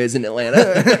goat farm is in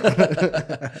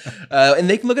Atlanta. And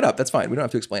they can look it up. That's fine. We don't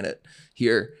have to explain it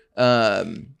here.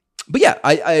 But yeah,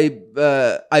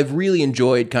 I've really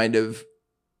enjoyed kind of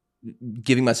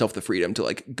giving myself the freedom to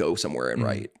like go somewhere and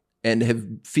write,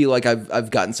 and feel like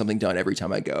I've gotten something done every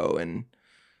time I go, and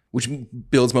which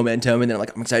builds momentum. And then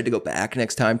like I'm excited to go back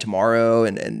next time tomorrow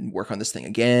and work on this thing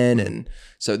again. And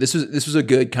so this was a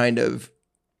good kind of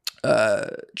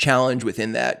challenge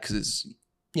within that, because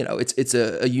it's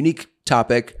a unique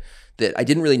topic that I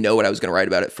didn't really know what I was going to write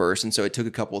about at first, and so it took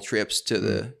a couple of trips to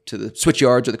the switch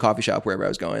yards or the coffee shop, wherever I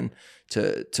was going,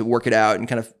 to work it out and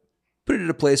kind of put it in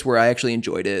a place where I actually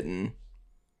enjoyed it and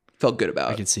felt good about.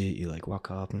 I could see it. You like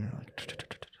walk up and you're like,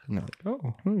 and they're like,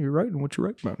 oh, you're writing. What you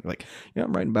writing about? You're like, yeah,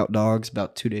 I'm writing about dogs.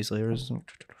 About 2 days later,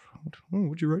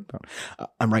 what'd you write about?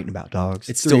 I'm writing about dogs.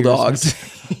 It's still dogs.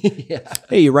 Yeah.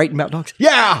 Hey, you're writing about dogs?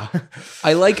 Yeah.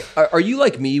 I like. Are you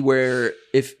like me, where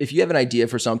if you have an idea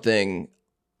for something,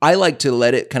 I like to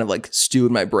let it kind of like stew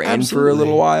in my brain for a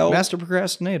little while. Master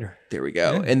procrastinator. There we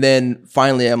go. Yeah. And then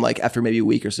finally, I'm like, after maybe a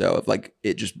week or so of like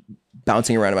it just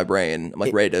bouncing around in my brain, I'm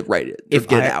like ready to write it. Get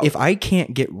it out. If I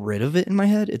can't get rid of it in my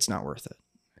head, it's not worth it.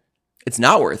 It's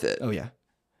not worth it. Oh yeah.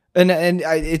 And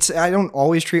I don't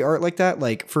always treat art like that.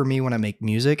 Like for me, when I make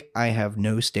music, I have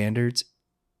no standards.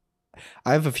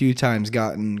 I've a few times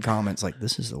gotten comments like,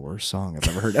 this is the worst song I've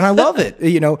ever heard. And I love it.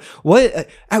 What?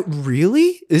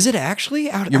 Really? Is it actually?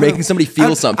 You're making somebody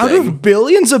feel something. Out of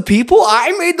billions of people,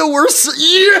 I made the worst.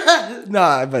 Yeah.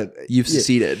 Nah, but you've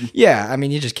succeeded. Yeah. I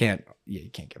mean, you just can't. You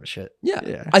can't give a shit.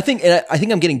 Yeah. I think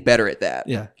I'm getting better at that.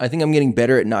 Yeah. I think I'm getting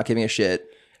better at not giving a shit,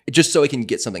 just so I can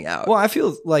get something out. Well, I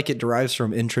feel like it derives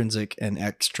from intrinsic and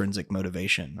extrinsic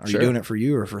motivation. Are you doing it for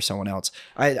you or for someone else?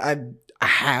 I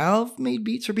have made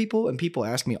beats for people, and people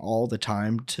ask me all the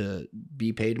time to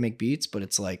be paid to make beats, but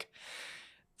it's like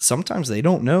sometimes they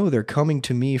don't know they're coming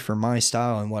to me for my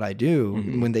style and what I do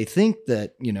when they think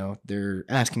that, they're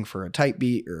asking for a type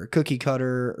beat or a cookie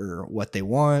cutter or what they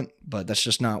want, but that's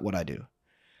just not what I do.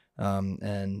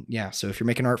 And yeah, so if you're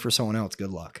making art for someone else, good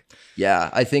luck.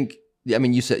 Yeah, I think,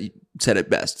 you said it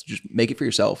best. Just make it for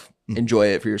yourself. Enjoy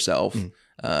it for yourself.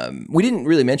 We didn't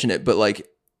really mention it, but like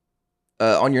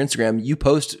on your Instagram, you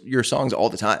post your songs all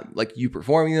the time. Like you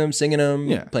performing them, singing them,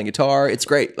 playing guitar. It's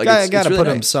great. Like I got to really put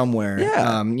nice. them somewhere.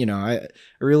 Yeah. I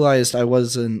realized I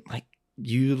wasn't like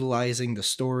utilizing the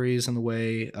stories in the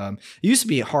way it used to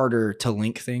be harder to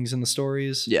link things in the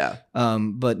stories. Yeah.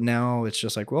 But now it's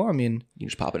just like, well, I mean, you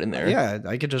just pop it in there. Yeah,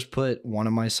 I could just put one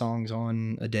of my songs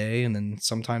on a day, and then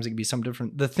sometimes it could be something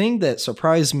different. The thing that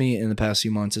surprised me in the past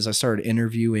few months is I started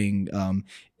interviewing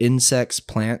insects,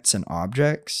 plants, and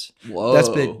objects. Whoa. That's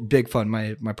big fun.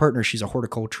 My partner, she's a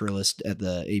horticulturalist at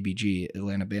the ABG,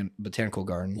 Atlanta Botanical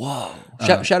Garden. Whoa.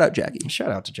 Shout out Jackie.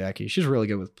 Shout out to Jackie. She's really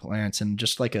good with plants, and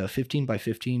just like a 15 by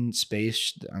 15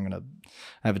 space. I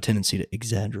have a tendency to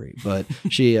exaggerate, but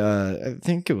she, I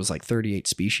think it was like 38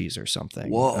 species or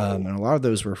something. Whoa. And a lot of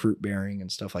those were fruit bearing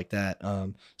and stuff like that.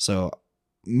 So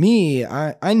me,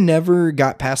 I never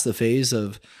got past the phase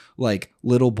of like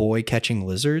little boy catching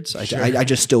lizards. I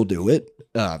just still do it,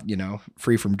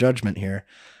 free from judgment here.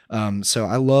 So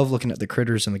I love looking at the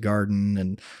critters in the garden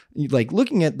and like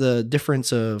looking at the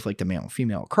difference of like the male and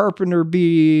female carpenter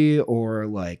bee, or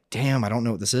like, damn, I don't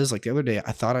know what this is. Like the other day,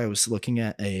 I thought I was looking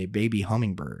at a baby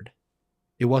hummingbird.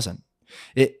 It wasn't.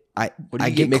 What do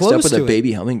you get mixed up with a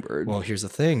baby hummingbird? Well, here's the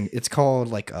thing. It's called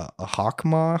like a hawk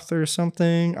moth or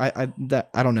something. I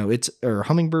don't know. Or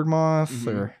hummingbird moth,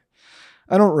 or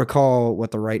I don't recall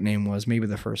what the right name was. Maybe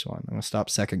the first one. I'm gonna stop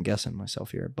second guessing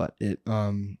myself here. But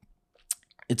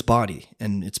its body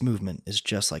and its movement is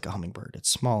just like a hummingbird. It's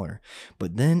smaller,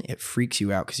 but then it freaks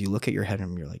you out because you look at your head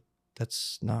and you're like,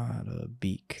 that's not a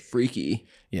beak. Freaky.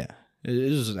 Yeah, it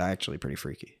is actually pretty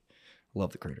freaky.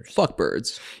 Love the critters. Fuck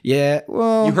birds. Yeah,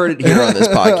 well, you heard it here on this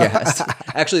podcast.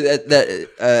 Actually,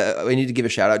 I need to give a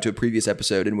shout out to a previous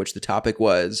episode in which the topic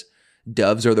was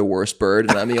doves are the worst bird,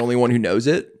 and I'm the only one who knows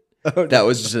it. Oh, that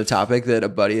was just a topic that a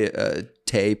buddy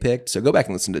Tay picked. So go back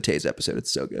and listen to Tay's episode.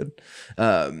 It's so good.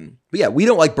 But yeah, we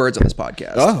don't like birds on this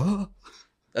podcast. Oh,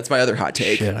 that's my other hot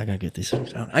take. Shit, I gotta get these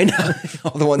things down. I know.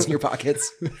 All the ones in your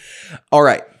pockets. All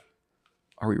right.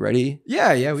 Are we ready?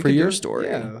 Yeah. For your story.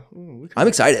 Yeah. I'm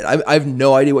excited. I have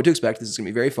no idea what to expect. This is going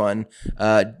to be very fun.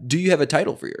 Do you have a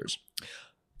title for yours?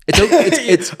 It's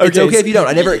Okay, okay if you don't.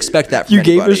 I never expect that from You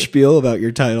gave a anybody. spiel about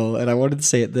your title, and I wanted to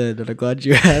say it then, and I'm glad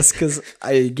you asked because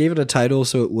I gave it a title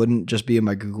so it wouldn't just be in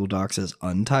my Google Docs as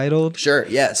untitled. Sure,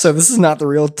 yes. So this is not the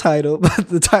real title, but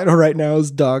the title right now is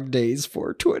Dog Days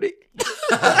 420.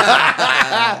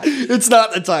 It's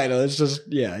not the title. It's just,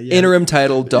 yeah. Interim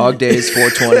title, Dog Days I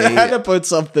had 420. to put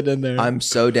something in there. I'm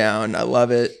so down. I love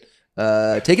it.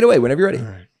 Take it away whenever you're ready.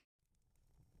 All right.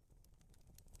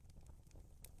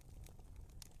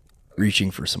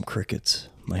 Reaching for some crickets,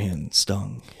 my hand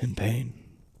stung in pain.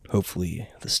 Hopefully,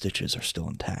 the stitches are still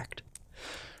intact.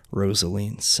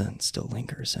 Rosaline's scent still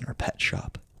lingers in our pet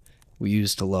shop. We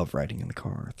used to love riding in the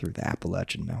car through the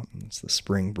Appalachian Mountains, the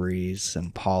spring breeze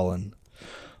and pollen.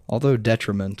 Although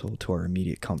detrimental to our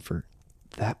immediate comfort,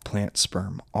 that plant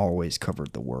sperm always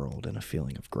covered the world in a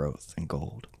feeling of growth and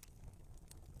gold.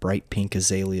 Bright pink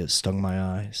azaleas stung my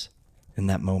eyes. In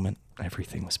that moment,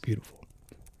 everything was beautiful.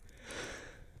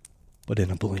 But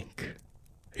in a blink,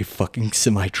 a fucking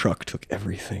semi-truck took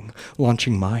everything,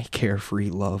 launching my carefree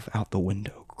love out the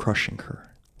window, crushing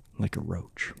her like a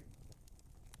roach.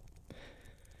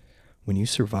 When you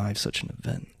survive such an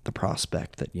event, the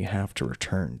prospect that you have to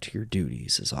return to your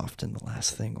duties is often the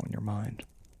last thing on your mind.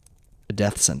 A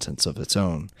death sentence of its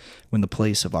own, when the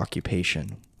place of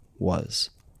occupation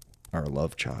was our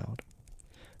love child.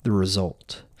 The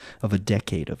result of a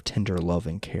decade of tender love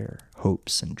and care,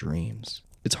 hopes and dreams.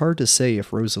 It's hard to say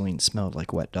if Rosaline smelled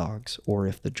like wet dogs, or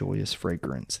if the joyous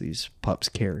fragrance these pups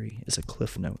carry is a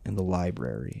cliff note in the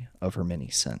library of her many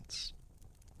scents.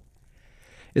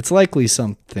 It's likely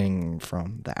something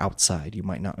from the outside you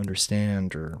might not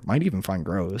understand or might even find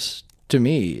gross. To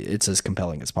me, it's as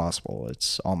compelling as possible.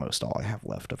 It's almost all I have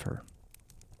left of her.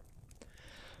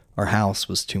 Our house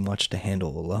was too much to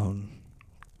handle alone.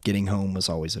 Getting home was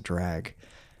always a drag.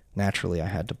 Naturally, I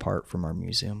had to part from our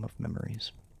museum of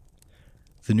memories.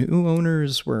 The new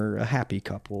owners were a happy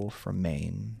couple from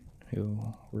Maine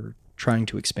who were trying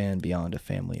to expand beyond a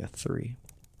family of 3.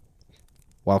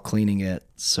 While cleaning it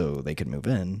so they could move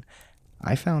in,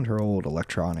 I found her old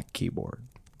electronic keyboard.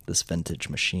 This vintage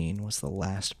machine was the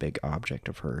last big object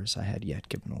of hers I had yet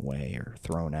given away or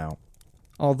thrown out,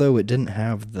 although it didn't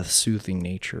have the soothing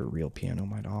nature a real piano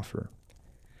might offer.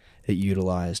 It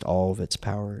utilized all of its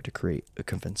power to create a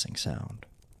convincing sound.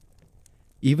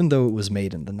 Even though it was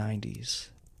made in the 90s,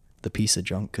 the piece of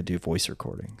junk could do voice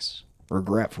recordings.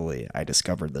 Regretfully, I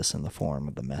discovered this in the form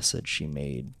of the message she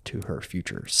made to her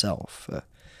future self,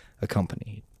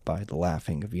 accompanied by the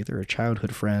laughing of either a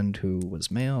childhood friend who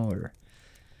was male or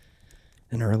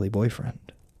an early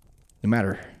boyfriend. No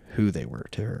matter who they were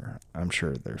to her, I'm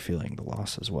sure they're feeling the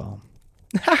loss as well.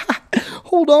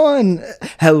 Hold on.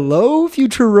 Hello,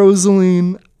 future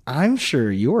Rosaline. I'm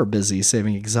sure you're busy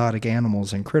saving exotic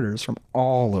animals and critters from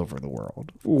all over the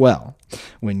world. Well,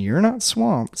 when you're not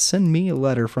swamped, send me a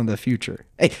letter from the future.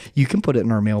 Hey, you can put it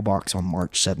in our mailbox on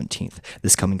March 17th,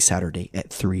 this coming Saturday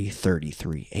at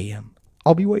 3:33 a.m.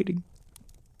 I'll be waiting.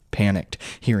 Panicked,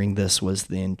 hearing this was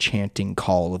the enchanting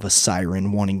call of a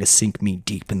siren wanting to sink me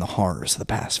deep in the horrors of the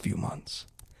past few months.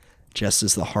 Just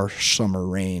as the harsh summer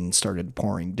rain started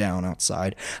pouring down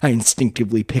outside, I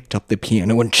instinctively picked up the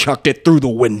piano and chucked it through the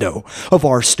window of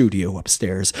our studio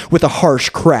upstairs. With a harsh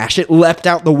crash, it leapt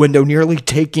out the window, nearly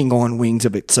taking on wings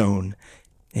of its own.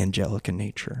 Angelic in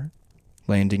nature,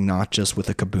 landing not just with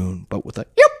a kaboom, but with a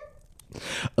yelp.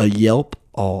 A yelp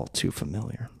all too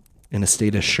familiar. In a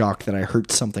state of shock that I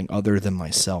heard something other than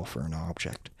myself or an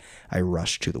object, I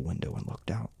rushed to the window and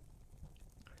looked out.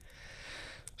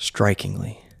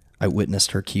 Strikingly, I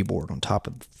witnessed her keyboard on top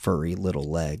of furry little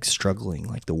legs, struggling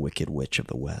like the Wicked Witch of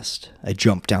the West. I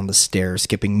jumped down the stairs,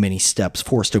 skipping many steps,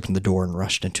 forced open the door, and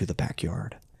rushed into the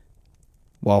backyard.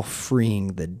 While freeing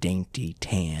the dainty,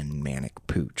 tan, manic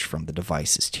pooch from the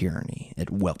device's tyranny,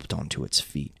 it whelped onto its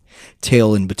feet,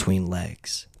 tail in between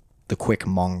legs. The quick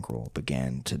mongrel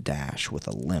began to dash with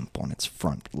a limp on its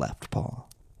front left paw.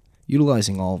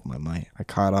 Utilizing all of my might, I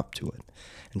caught up to it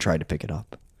and tried to pick it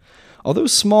up. Although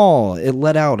small, it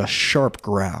let out a sharp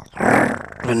growl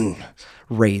and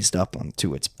raised up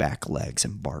onto its back legs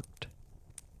and barked,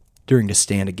 daring to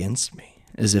stand against me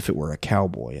as if it were a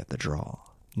cowboy at the draw,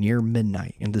 near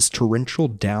midnight in this torrential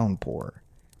downpour.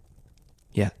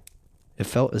 Yet, it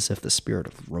felt as if the spirit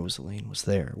of Rosaline was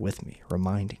there with me,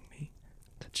 reminding me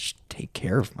to just take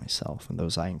care of myself and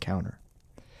those I encounter.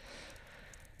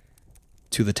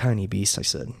 To the tiny beast, I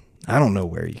said, "I don't know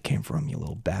where you came from, you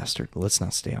little bastard, but let's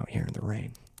not stay out here in the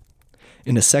rain."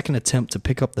 In a second attempt to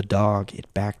pick up the dog,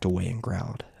 it backed away and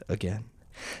growled again.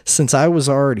 Since I was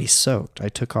already soaked, I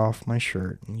took off my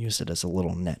shirt and used it as a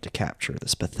little net to capture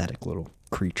this pathetic little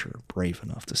creature brave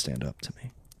enough to stand up to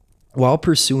me. While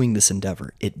pursuing this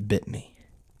endeavor, it bit me.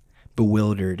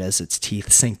 Bewildered as its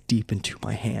teeth sank deep into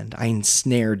my hand, I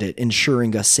ensnared it,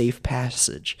 ensuring a safe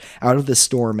passage out of the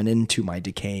storm and into my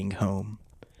decaying home,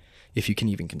 if you can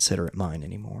even consider it mine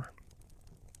anymore.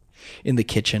 In the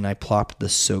kitchen, I plopped the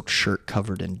soaked shirt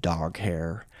covered in dog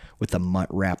hair, with the mutt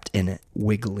wrapped in it,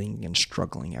 wiggling and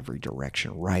struggling every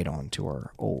direction right onto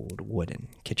our old wooden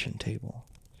kitchen table.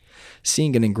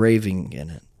 Seeing an engraving in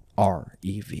it,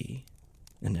 R.E.V.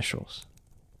 initials.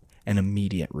 An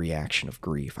immediate reaction of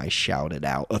grief, I shouted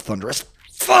out a thunderous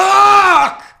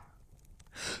 "Fuck!"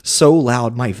 So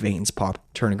loud my veins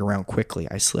popped. Turning around quickly,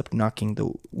 I slipped, knocking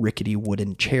the rickety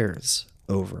wooden chairs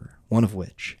over, one of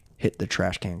which hit the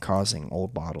trash can, causing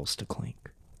old bottles to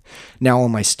clink. Now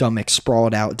on my stomach,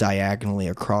 sprawled out diagonally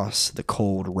across the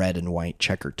cold red and white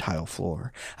checkered tile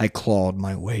floor, I clawed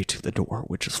my way to the door,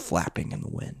 which was flapping in the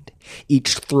wind.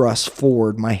 Each thrust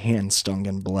forward, my hand stung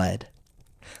and bled.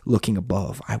 Looking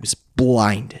above, I was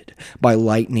blinded by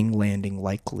lightning landing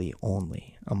likely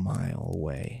only a mile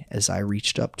away as I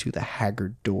reached up to the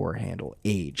haggard door handle,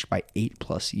 aged by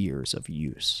 8+ years of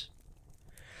use.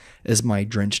 As my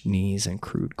drenched knees and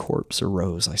crude corpse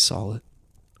arose, I saw it,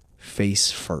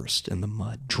 face first in the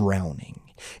mud, drowning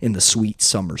in the sweet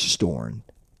summer storm,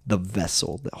 the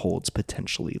vessel that holds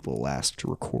potentially the last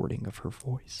recording of her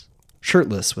voice.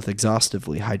 Shirtless, with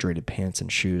exhaustively hydrated pants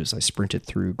and shoes, I sprinted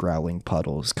through growling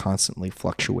puddles, constantly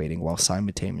fluctuating while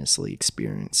simultaneously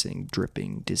experiencing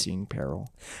dripping, dizzying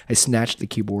peril. I snatched the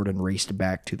keyboard and raced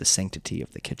back to the sanctity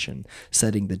of the kitchen,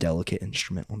 setting the delicate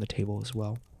instrument on the table as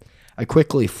well. I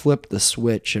quickly flipped the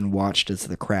switch and watched as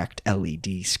the cracked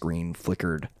LED screen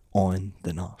flickered on,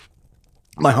 then off.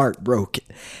 My heart broke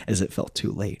as it felt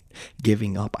too late.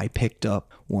 Giving up, I picked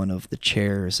up one of the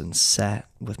chairs and sat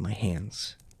with my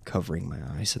hands covering my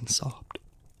eyes and sobbed.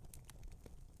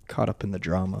 Caught up in the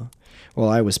drama, while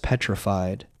I was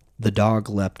petrified, the dog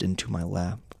leapt into my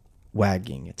lap,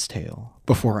 wagging its tail.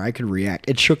 Before I could react,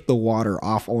 it shook the water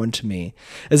off onto me,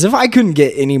 as if I couldn't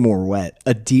get any more wet.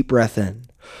 A deep breath in.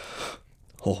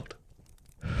 Hold.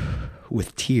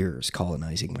 With tears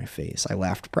colonizing my face, I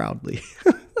laughed proudly.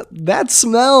 That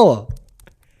smell!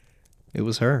 It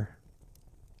was her.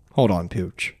 Hold on,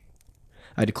 Pooch,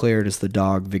 I declared as the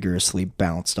dog vigorously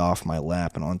bounced off my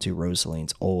lap and onto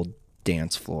Rosaline's old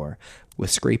dance floor,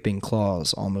 with scraping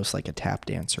claws almost like a tap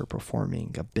dancer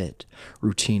performing a bit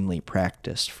routinely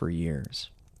practiced for years.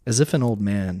 As if an old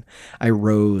man, I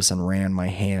rose and ran my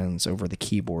hands over the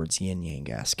keyboard's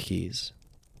yin-yang-esque keys.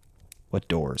 What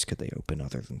doors could they open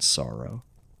other than sorrow?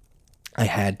 I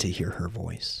had to hear her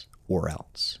voice, or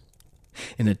else.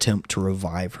 In an attempt to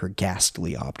revive her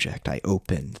ghastly object, I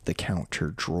opened the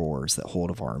counter drawers that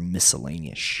hold of our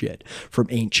miscellaneous shit, from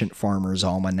ancient farmers'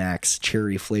 almanacs,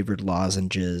 cherry-flavored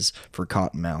lozenges for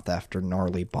cottonmouth after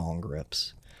gnarly bong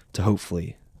rips, to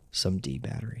hopefully some D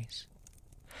batteries.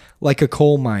 Like a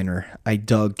coal miner, I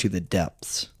dug to the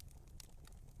depths,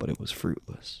 but it was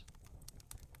fruitless.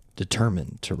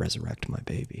 Determined to resurrect my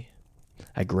baby,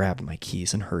 I grabbed my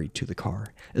keys and hurried to the car.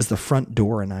 As the front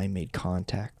door and I made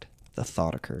contact, the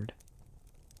thought occurred.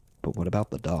 But what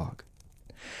about the dog?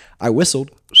 I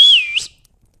whistled,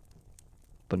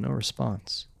 but no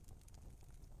response.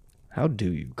 How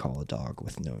do you call a dog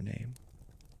with no name?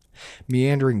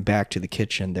 Meandering back to the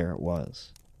kitchen, there it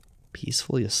was,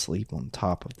 peacefully asleep on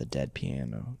top of the dead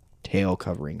piano, tail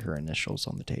covering her initials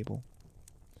on the table.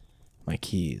 My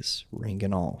keys, ring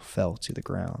and all, fell to the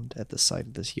ground at the sight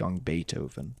of this young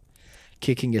Beethoven,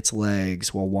 kicking its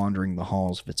legs while wandering the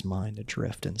halls of its mind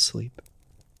adrift in sleep.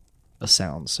 A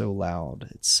sound so loud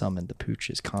it summoned the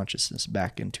Pooch's consciousness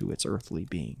back into its earthly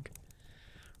being.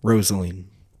 Rosaline,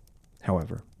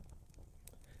 however,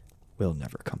 will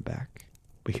never come back.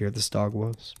 But here this dog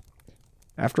was.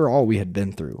 After all we had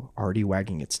been through, already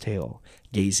wagging its tail,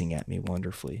 gazing at me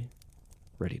wonderfully,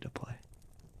 ready to play.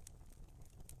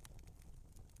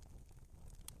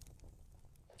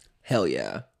 Hell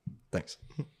yeah. Thanks.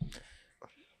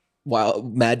 Wow,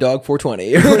 Mad Dog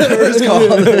 420 or whatever it's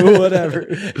called. Whatever.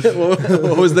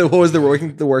 What was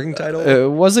the working title? It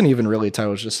wasn't even really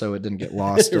titled, just so it didn't get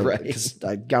lost. Right. Because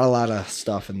I got a lot of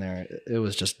stuff in there. It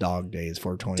was just Dog Days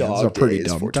 420. Dog It's a pretty Days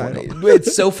dumb 420. title.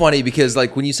 It's so funny because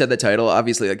like when you said that title,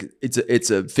 obviously like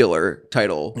it's a filler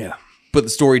title. Yeah. But the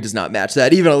story does not match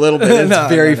that even a little bit. It's No,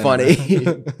 very no. funny.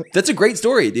 That's a great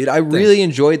story, dude. I really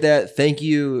enjoyed that. Thank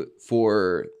you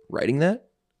for writing that,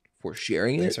 for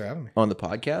sharing Thanks it for having me. on the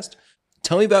podcast.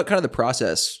 Tell me about kind of the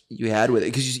process you had with it,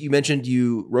 because you mentioned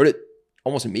you wrote it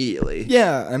almost immediately.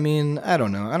 Yeah, I mean, I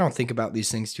don't know. I don't think about these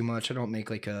things too much. I don't make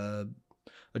like a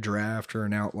draft or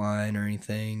an outline or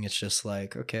anything. It's just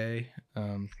like, okay,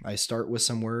 I start with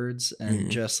some words and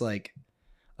just like,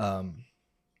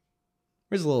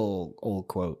 there's a little old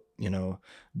quote,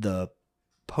 the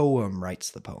poem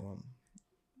writes the poem.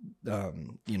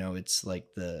 It's like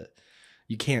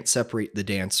you can't separate the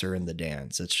dancer and the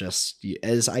dance. It's just,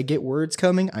 as I get words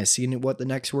coming, I see what the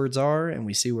next words are and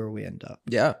we see where we end up.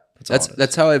 Yeah.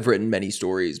 That's how I've written many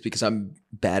stories, because I'm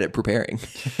bad at preparing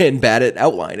and bad at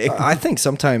outlining. I think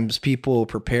sometimes people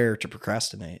prepare to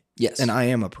procrastinate. Yes. And I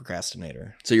am a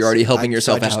procrastinator. So you're already helping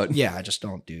yourself out. Yeah, I just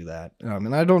don't do that.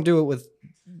 And I don't do it with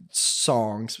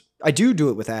songs. I do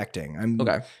it with acting. I'm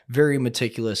very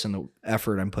meticulous in the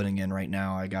effort I'm putting in right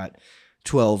now. I got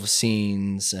 12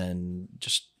 scenes and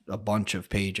just a bunch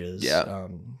of pages. Yeah.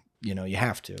 You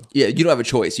have to. Yeah, you don't have a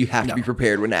choice. You have to be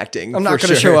prepared when acting. I'm not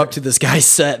going to show up to this guy's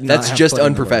set. And that's just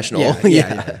unprofessional.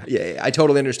 Yeah. I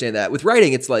totally understand that. With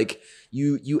writing, it's like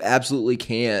you absolutely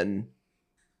can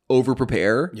over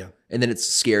prepare. Yeah. And then it's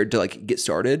scared to like get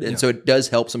started. And so it does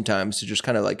help sometimes to just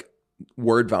kind of like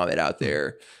word vomit out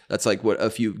there. That's like what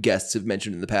a few guests have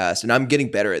mentioned in the past. And I'm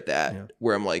getting better at that,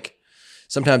 where I'm like,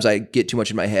 sometimes I get too much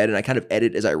in my head and I kind of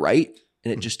edit as I write.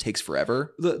 And it just takes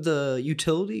forever. The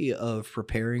utility of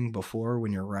preparing before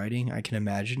when you're writing, I can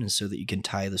imagine, is so that you can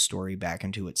tie the story back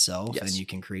into itself and you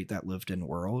can create that lived-in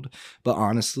world. But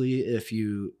honestly,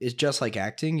 it's just like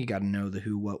acting. You got to know the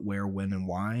who, what, where, when, and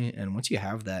why. And once you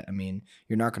have that, I mean,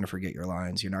 you're not going to forget your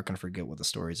lines. You're not going to forget what the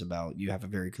story's about. You have a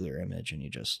very clear image and you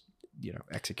just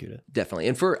execute it. Definitely.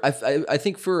 And I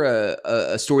think for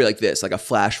a story like this, like a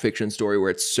flash fiction story where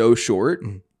it's so short,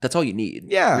 that's all you need.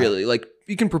 Yeah. Really. Like,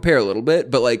 you can prepare a little bit,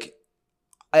 but like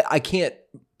I can't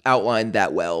outline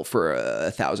that well for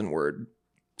a 1,000-word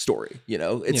story.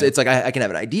 It's like I can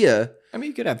have an idea. I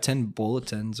mean, you could have 10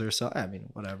 bulletins or so. I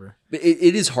mean, whatever. But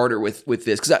it is harder with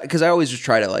this because I always just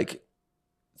try to like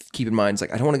keep in mind, it's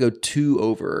like I don't want to go too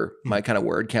over my kind of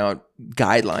word count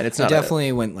guideline. It's not. I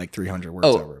definitely went like 300 words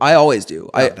over. I always do.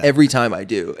 Every time I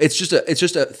do. It's just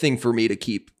a thing for me to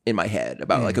keep in my head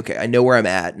about like, okay, I know where I'm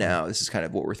at now. This is kind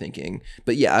of what we're thinking.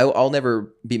 But yeah, I'll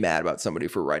never be mad about somebody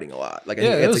for writing a lot. Like I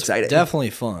think it's exciting. Definitely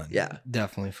fun. Yeah,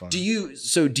 definitely fun. Do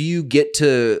you get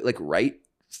to like write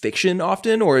fiction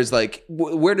often, or is like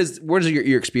where does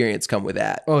your experience come with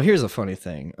that? Well, here's a funny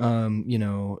thing.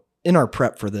 In our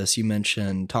prep for this, you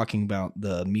mentioned talking about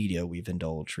the media we've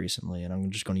indulged recently, and I'm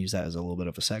just going to use that as a little bit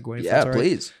of a segue. Yeah,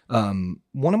 please.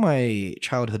 One of my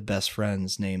childhood best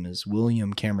friends' name is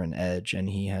William Cameron Edge, and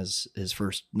he has his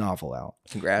first novel out.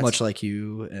 Congrats. Much like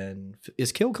you. And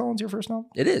is Kill Collins your first novel?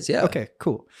 It is, yeah. Okay,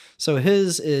 cool. So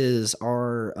his is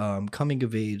our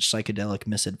coming-of-age psychedelic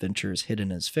misadventures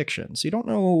hidden as fiction. So you don't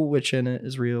know which in it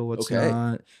is real, what's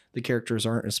not. The characters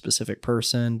aren't a specific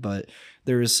person, but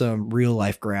there's some real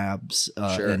life grabs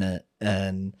in it.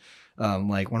 And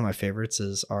like one of my favorites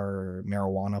is our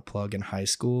marijuana plug in high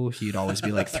school. He'd always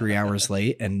be like 3 hours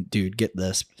late. And dude, get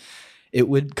this. It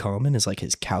would come in as like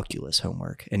his calculus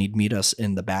homework. And he'd meet us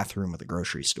in the bathroom of the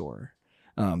grocery store.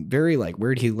 Very like,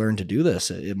 where did he learn to do this?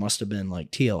 It must have been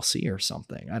like TLC or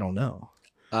something. I don't know.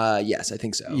 Yes, I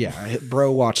think so. Yeah.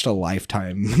 Bro watched a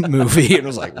Lifetime movie and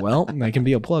was like, well, I can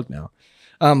be a plug now.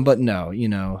 But no,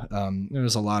 there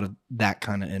was a lot of that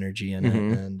kind of energy in it.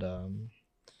 And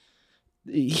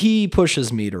he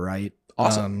pushes me to write.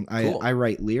 Awesome. Cool. I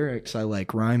write lyrics. I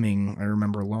like rhyming. I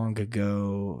remember long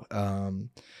ago,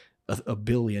 a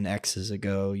billion X's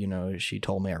ago, she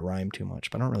told me I rhyme too much,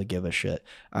 but I don't really give a shit.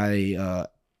 I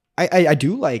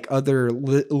do like other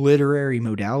literary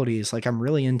modalities. Like I'm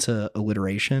really into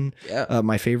alliteration. Yeah.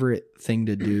 My favorite thing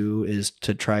to do is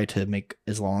to try to make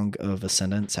as long of a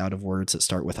sentence out of words that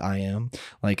start with I am.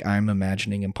 Like I'm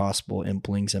imagining impossible,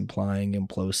 implings, implying,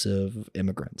 implosive,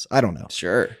 immigrants. I don't know.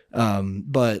 Sure.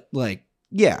 But like,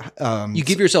 yeah. You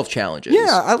give yourself challenges.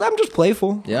 Yeah. I'm just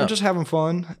playful. Yeah. I'm just having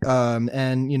fun.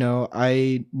 And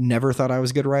I never thought I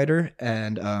was a good writer.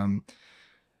 And,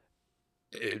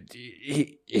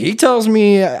 he tells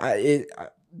me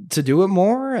to do it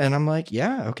more, and I'm like,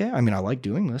 yeah, okay. I mean, I like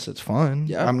doing this. It's fun.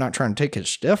 Yeah. I'm not trying to take his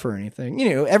stuff or anything.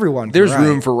 Everyone can There's write.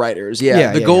 room for writers.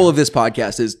 Yeah. The goal of this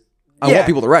podcast is I want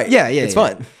people to write. Yeah. It's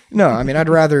fun. No, I mean, I'd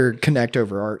rather connect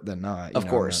over art than not. Of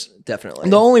course. Definitely.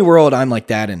 The only world I'm like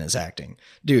that in is acting.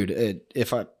 Dude,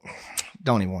 if I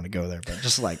don't even want to go there, but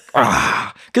just like,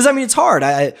 because I mean, it's hard.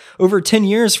 I over 10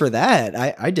 years for that,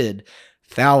 I did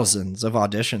thousands of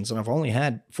auditions and I've only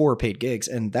had 4 paid gigs,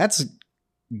 and that's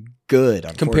good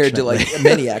compared to like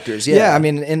many actors. Yeah. I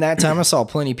mean, in that time I saw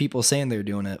plenty of people saying they're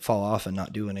doing it fall off and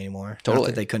not doing it anymore. Totally. Not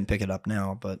that they couldn't pick it up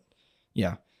now, but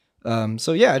yeah.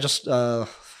 So yeah, just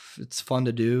it's fun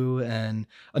to do. And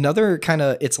another kind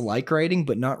of, it's like writing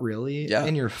but not really. Yeah.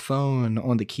 In your phone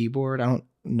on the keyboard. I don't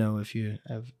know if you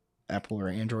have Apple or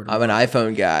Android? Or I'm an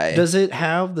iPhone guy. Does it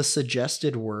have the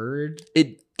suggested word?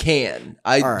 It can.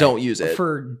 I All right. don't use it.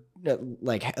 For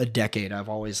like a decade. I've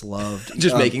always loved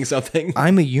Just making something.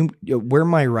 I'm where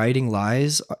my writing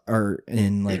lies are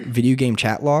in like video game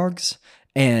chat logs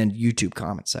and YouTube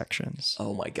comment sections.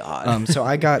 Oh my God. So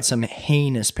I got some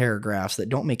heinous paragraphs that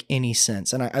don't make any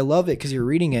sense, and I love it because you're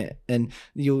reading it and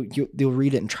you'll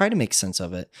read it and try to make sense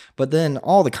of it, but then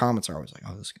all the comments are always like,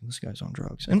 "Oh, this guy's on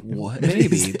drugs," and What?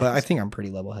 maybe, but I think I'm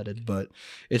pretty level headed. But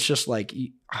it's just like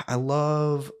I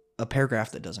love a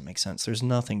paragraph that doesn't make sense. There's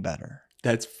nothing better.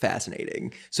 That's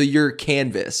fascinating. So your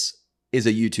canvas is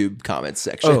a YouTube comments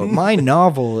section. Oh, my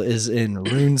novel is in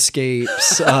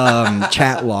RuneScape's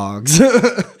chat logs.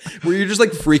 Where you're just like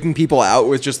freaking people out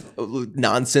with just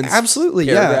nonsense. Absolutely,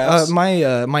 paragraphs.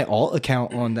 yeah. My alt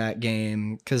account on that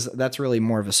game, because that's really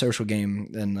more of a social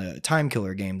game than the time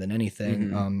killer game than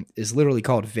anything, is literally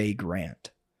called Vague Rant.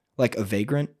 Like a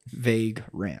vagrant, vague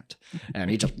rant. And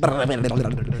he just...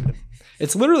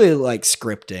 It's literally like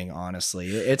scripting, honestly.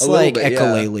 It's like bit,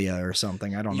 Echolalia or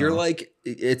something. I don't know. You're like,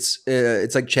 it's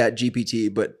like Chat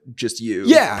GPT, but just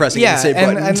you pressing the same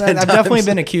button. And 10 I've definitely times.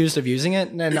 been accused of using it.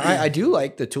 And I do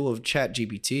like the tool of Chat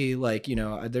GPT. Like,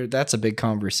 that's a big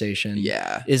conversation.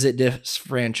 Yeah. Is it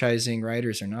disfranchising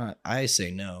writers or not? I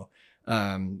say no.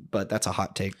 But that's a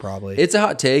hot take probably. It's a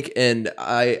hot take, and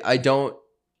I don't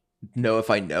know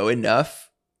if I know enough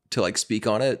to like speak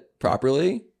on it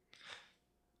properly.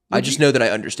 I just know that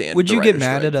I understand. Would the you get writer's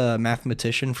mad strike. at a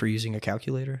mathematician for using a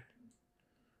calculator?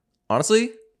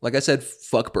 Honestly, like I said,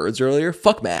 fuck birds earlier.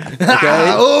 Fuck math.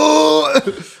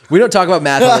 Okay. We don't talk about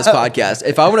math on this podcast.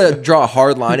 If I want to draw a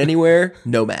hard line anywhere,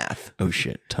 no math. Oh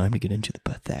shit! Time to get into the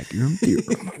Pythagorean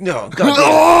theorem. No,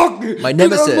 goddamn. My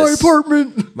nemesis. Get out of my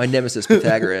apartment. My nemesis,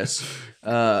 Pythagoras.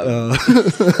 No,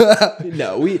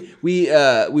 we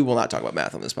will not talk about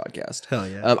math on this podcast. Hell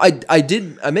yeah.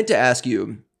 I meant to ask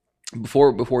you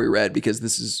before we read, because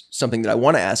this is something that I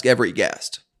want to ask every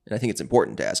guest, and I think it's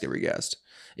important to ask every guest,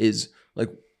 is like,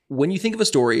 when you think of a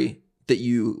story that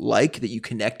you like, that you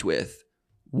connect with,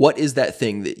 what is that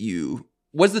thing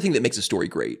what's the thing that makes a story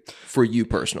great for you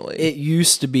personally? It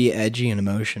used to be edgy and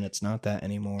emotion. It's not that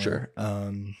anymore. Sure. A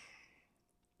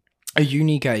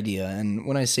unique idea. And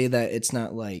when I say that, it's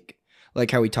not like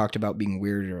how we talked about being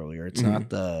weird earlier. It's not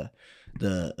the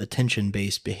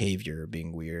attention-based behavior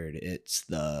being weird. It's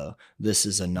this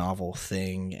is a novel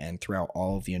thing, and throughout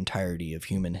all of the entirety of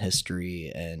human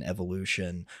history and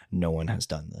evolution, no one has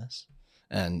done this.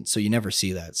 And so you never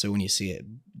see that. So when you see it,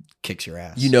 kicks your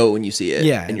ass. You know when you see it,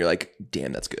 Yeah. and you're like,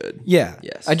 damn, that's good. Yeah.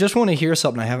 Yes. I just want to hear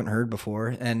something I haven't heard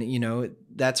before. And,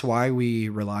 that's why we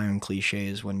rely on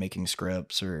cliches when making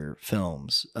scripts or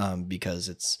films.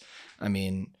 Because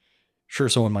sure,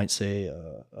 someone might say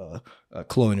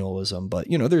colonialism, but,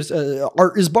 there's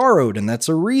art is borrowed. And that's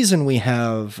a reason we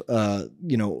have,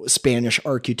 Spanish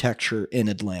architecture in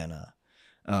Atlanta.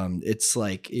 It's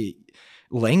like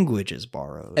language is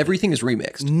borrowed. Everything is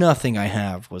remixed. Nothing I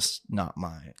have was not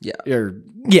mine. Yeah.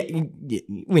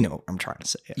 We know what I'm trying to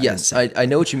say. Yes, I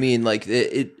know what you mean. Like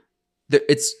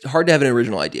it's hard to have an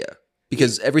original idea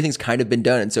because everything's kind of been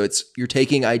done, and so you're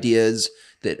taking ideas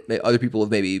that other people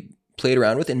have maybe played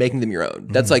around with and making them your own.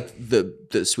 That's like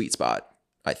the sweet spot,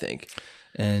 I think.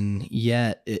 And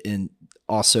yet it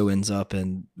also ends up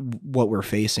in what we're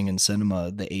facing in cinema,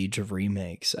 the age of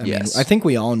remakes. I mean, I think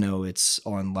we all know it's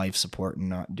on life support and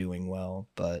not doing well,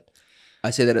 but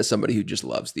I say that as somebody who just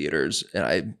loves theaters, and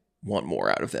I want more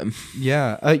out of them.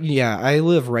 Yeah. I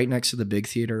live right next to the big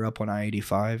theater up on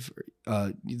I-85,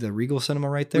 the Regal Cinema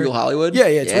right there. Regal Hollywood? Yeah,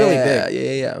 it's really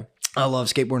big. Yeah. I love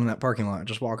skateboarding in that parking lot.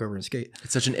 Just walk over and skate.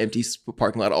 It's such an empty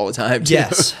parking lot all the time, too.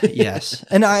 Yes.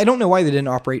 And I don't know why they didn't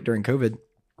operate during COVID.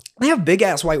 They have big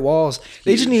ass white walls.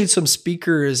 They just need some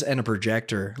speakers and a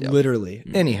projector, literally.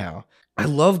 Mm-hmm. Anyhow, I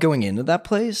love going into that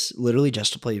place literally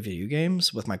just to play video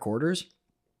games with my quarters.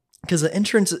 Because the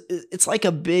entrance, it's like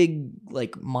a big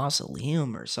like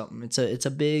mausoleum or something. It's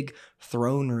a big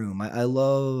throne room. I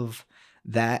love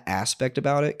that aspect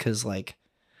about it because like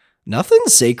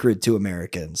nothing's sacred to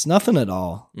Americans, nothing at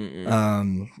all.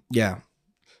 Yeah.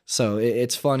 So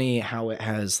it's funny how it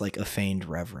has like a feigned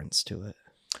reverence to it.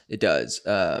 It does.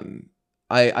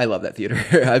 I love that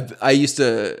theater. I used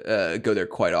to go there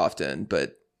quite often,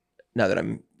 but now that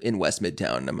I'm in West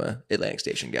Midtown, I'm a Atlantic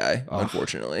Station guy,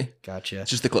 unfortunately. Gotcha. It's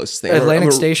just the closest thing.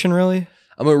 Atlantic Station, really?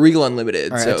 I'm a Regal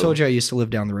Unlimited. All right, so I told you I used to live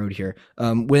down the road here.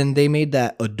 When they made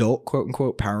that adult quote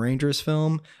unquote Power Rangers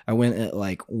film, I went at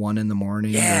like 1 a.m.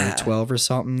 Yeah. or 12 or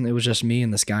something. It was just me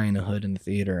and this guy in the hood in the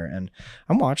theater, and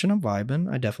I'm watching, I'm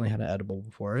vibing. I definitely had an edible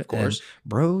before it. Of course. And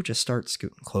bro just starts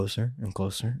scooting closer and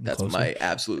closer. And that's closer. my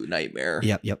absolute nightmare.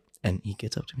 Yep. And he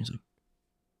gets up to me, he's like,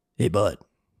 "Hey bud,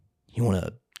 you want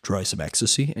to try some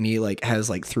ecstasy?" And he like has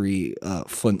like 3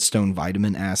 Flintstone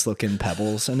vitamin ass looking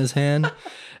pebbles in his hand.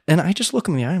 And I just look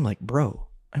in the eye, I'm like, bro,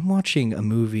 I'm watching a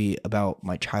movie about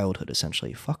my childhood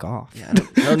essentially. Fuck off. Yeah, I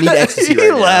don't need ecstasy He right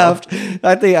now. left.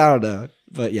 I don't know.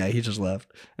 But yeah, he just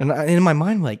left. And in my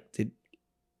mind, I'm like, did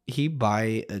he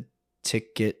buy a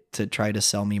ticket to try to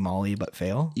sell me Molly but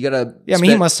fail? You gotta. Yeah, I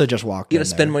mean, he must have just walked You in gotta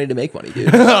spend there. money to make money,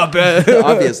 dude. I bet.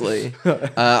 Obviously.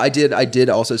 I did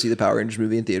also see the Power Rangers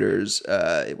movie in theaters.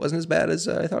 It wasn't as bad as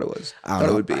I thought it was. I don't Thought it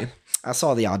know. would be. I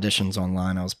saw the auditions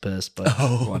online. I was pissed, but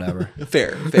whatever.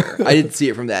 Fair. I didn't see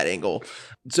it from that angle.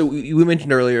 So we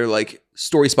mentioned earlier, like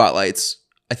story spotlights.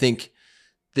 I think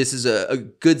this is a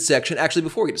good section. Actually,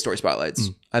 before we get to story spotlights,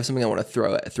 I have something I want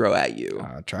to throw at you.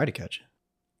 Try to catch it.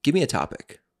 Give me a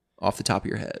topic off the top of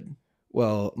your head.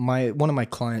 Well, one of my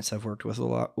clients I've worked with a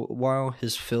while,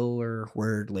 his filler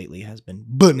word lately has been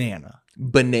banana.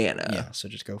 Banana. Yeah, so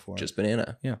just go for it. Just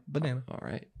banana. Yeah, banana. All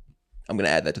right. I'm gonna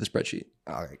add that to the spreadsheet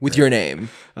All right, with great. your name.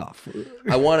 Oh,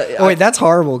 I want to. oh wait, that's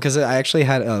horrible because I actually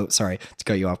had. Oh, sorry to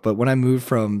cut you off, but when I moved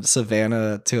from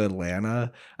Savannah to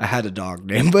Atlanta, I had a dog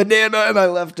named Banana, and I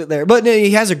left it there. But no,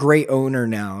 he has a great owner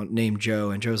now named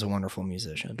Joe, and Joe's a wonderful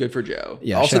musician. Good for Joe.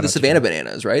 Yeah, Also, shout the out to Savannah Joe.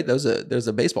 Bananas, right? There's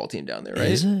a baseball team down there, right?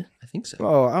 Is it? I think so.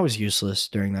 Oh, I was useless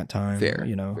during that time. Fair,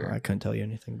 You know, fair. I couldn't tell you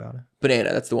anything about it.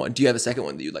 Banana. That's the one. Do you have a second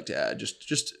one that you'd like to add?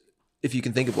 Just if you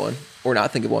can think of one or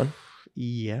not think of one.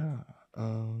 Yeah.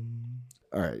 All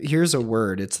right. Here's a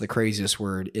word. It's the craziest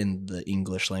word in the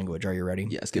English language. Are you ready?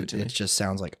 Yes, give it to me. It just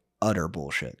sounds like utter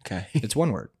bullshit. Okay. It's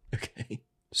one word. Okay.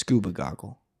 Scuba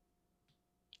goggle.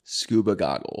 Scuba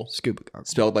goggle. Scuba goggle.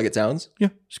 Spelled like it sounds. Yeah.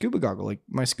 Scuba goggle. Like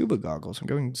my scuba goggles. I'm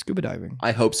going scuba diving.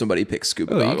 I hope somebody picks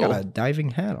scuba Oh, goggle. you got a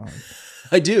diving hat on.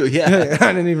 I do. I Yeah.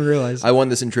 didn't even realize. I won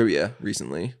this in trivia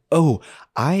recently. Oh,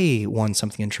 I won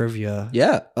something in trivia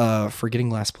Yeah. for getting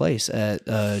last place at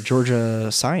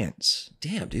Georgia Science.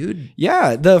 Damn, dude.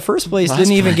 Yeah, the first place Last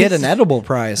didn't even get place? an edible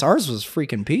prize. Ours was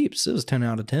freaking peeps. It was 10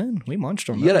 out of 10. We munched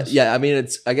them. You gotta. Yeah. I mean,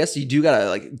 I guess you do gotta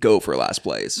like go for last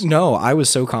place. No, I was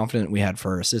so confident we had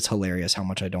first. It's hilarious how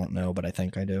much I don't know, but I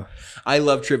think I do. I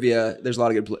love trivia. There's a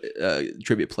lot of good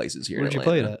trivia places here. Where in did you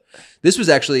play Atlanta. it at? This was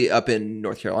actually up in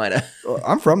North Carolina.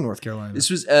 I'm from North Carolina.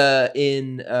 This was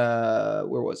in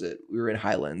where was it? We were in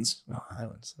Highlands Oh,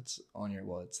 Highlands. That's on your,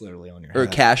 well, it's literally on your or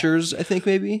head. Cashers, I think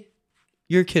maybe.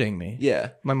 You're kidding me.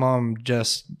 Yeah. My mom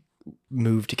just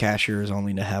moved to Cashiers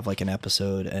only to have like an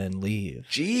episode and leave.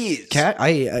 Jeez.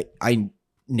 I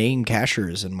named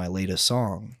Cashiers in my latest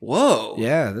song. Whoa.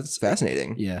 Yeah, It's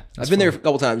fascinating. yeah. I've been there a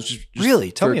couple times. Just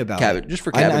Really? Tell for me about cabin, it. Just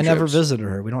for cabin I never trips. visited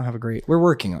her. We don't have a great. We're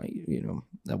working on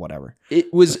whatever.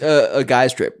 It was a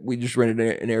guy's trip. We just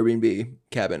rented an Airbnb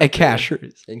cabin At up there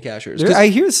Cashiers. in Cashers. I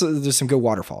hear there's some good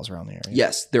waterfalls around there. Right?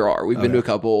 Yes, there are. We've been to a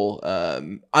couple.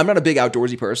 I'm not a big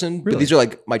outdoorsy person, but Really? these are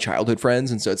like my childhood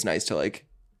friends, and so it's nice to like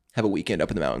have a weekend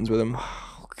up in the mountains with them.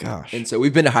 Oh gosh. And so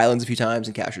we've been to Highlands a few times,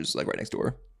 and Cashers is like right next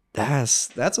door. That's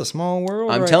a small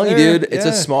world. I'm right telling you, there. dude, it's a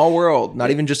Yeah. small world.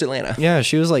 Not even just Atlanta. Yeah,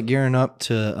 she was like gearing up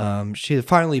to. She had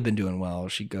finally been doing well.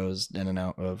 She goes in and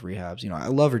out of rehabs. I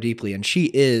love her deeply, and she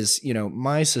is.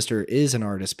 My sister is an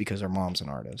artist because her mom's an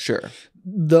artist. Sure.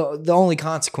 The only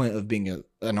consequence of being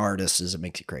an artist is it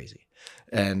makes you crazy,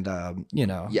 and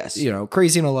Yes.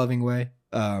 crazy in a loving way.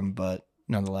 But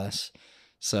nonetheless,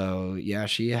 so yeah,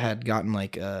 she had gotten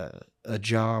like a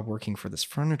job working for this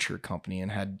furniture company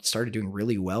and had started doing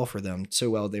really well for them.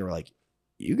 So well, they were like,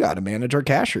 "You got to manage our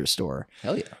cashier store."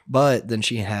 Hell yeah. But then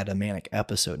she had a manic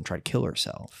episode and tried to kill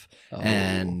herself. Oh.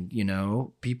 And,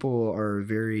 people are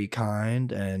very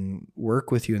kind and work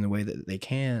with you in the way that they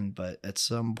can. But at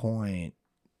some point,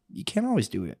 you can't always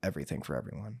do everything for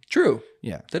everyone. True.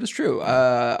 Yeah. That is true.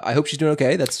 I hope she's doing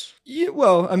okay. That's Yeah.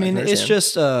 Well, I mean, can it's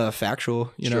understand. just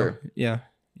factual, Sure. Yeah.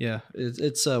 Yeah.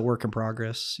 It's a work in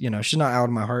progress. She's not out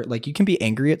of my heart. Like, you can be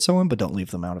angry at someone, but don't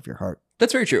leave them out of your heart.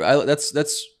 that's very true.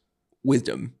 That's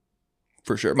wisdom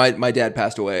for sure. My dad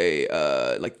passed away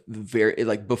right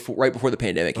before the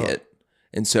pandemic hit.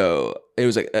 And so it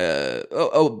was like a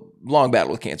long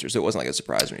battle with cancer, so it wasn't like a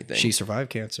surprise or anything. She survived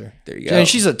cancer. There you go. And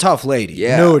she's a tough lady.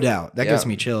 Yeah. No doubt. That Yeah. gives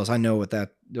me chills. I know what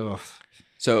that. Ugh.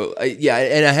 So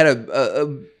and I had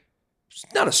a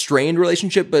not a strained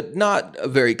relationship, but not a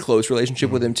very close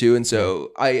relationship with him too. And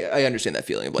so I understand that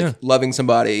feeling of like Yeah. loving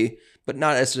somebody, but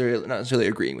not necessarily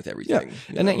agreeing with everything.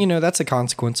 And then, that's a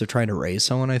consequence of trying to raise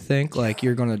someone. I think like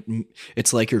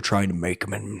it's like you're trying to make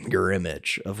them in your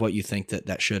image of what you think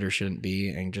that should or shouldn't be,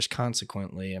 and just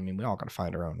consequently, I mean, we all got to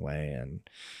find our own way. And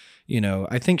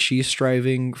I think she's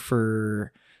striving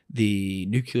for the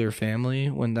nuclear family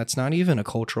when that's not even a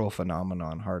cultural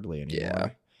phenomenon hardly anymore. Yeah,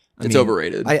 it's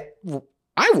overrated.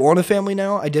 I want a family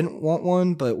now. I didn't want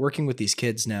one, but working with these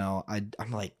kids now,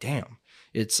 I'm like, damn.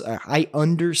 It's I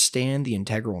understand the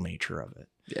integral nature of it.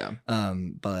 Yeah.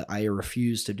 But I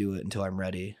refuse to do it until I'm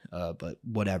ready. But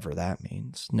whatever that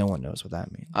means, no one knows what that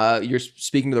means. You're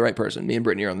speaking to the right person. Me and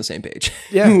Brittany are on the same page.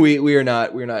 Yeah. we're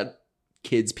not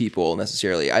kids people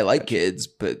necessarily. I like kids,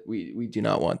 but we do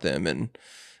not want them, and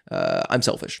I'm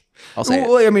selfish. I'll say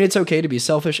well, I mean, it's okay to be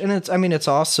selfish, and it's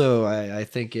also I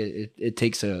think it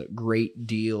takes a great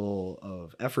deal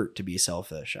of effort to be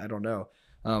selfish. I don't know.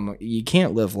 You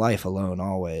can't live life alone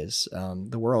always.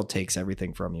 The world takes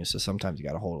everything from you, so sometimes you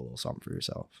got to hold a little something for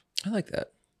yourself. I like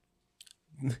that.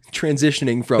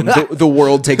 Transitioning from the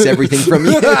world takes everything from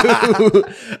you.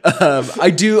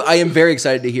 I am very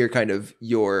excited to hear kind of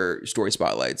your story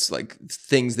spotlights, like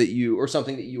things that or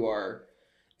something that you are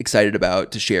excited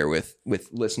about to share with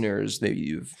listeners maybe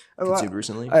you've consumed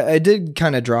recently. I did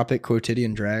kind of drop it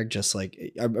quotidian drag, just like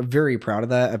I'm very proud of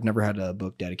that. I've never had a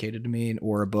book dedicated to me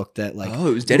or a book that like it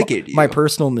was dedicated to you. My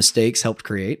personal mistakes helped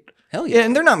create. Hell yeah.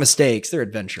 And they're not mistakes, they're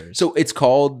adventures. So it's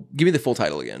called, give me the full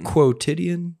title again.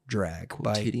 Quotidian Drag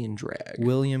Quotidian Drag.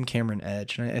 William Cameron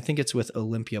Edge. And I think it's with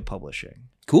Olympia Publishing.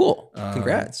 Cool.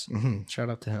 Congrats. Shout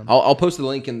out to him. I'll post the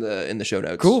link in the show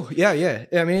notes. Cool. Yeah.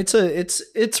 I mean,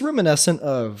 it's reminiscent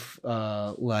of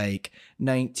like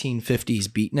 1950s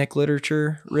beatnik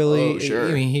literature, really. Oh, sure.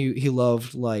 I mean, he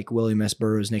loved like William S.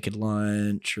 Burroughs' Naked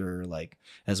Lunch, or like,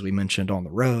 as we mentioned, On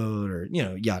the Road, or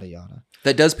yada yada.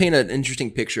 That does paint an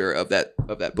interesting picture of that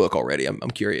book already. I'm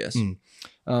curious.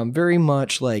 Very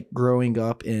much like growing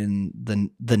up in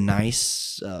the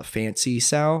nice, fancy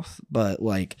South, but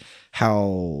like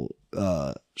how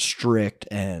strict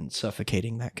and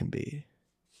suffocating that can be.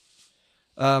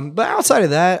 But outside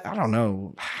of that, I don't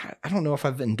know. I don't know if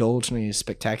I've indulged in any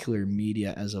spectacular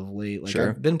media as of late. Like, Sure.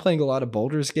 I've been playing a lot of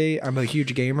Baldur's Gate. I'm a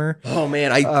huge gamer. Oh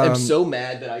man, I'm so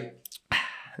mad that I.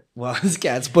 Well, this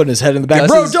cat's putting his head in the back.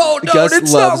 Bro, don't, Gus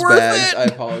it's loves not worth bags. it. I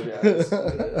apologize. I'm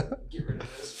gonna get rid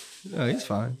of this. Oh, he's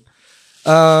fine.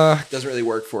 Doesn't really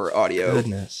work for audio.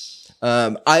 Goodness.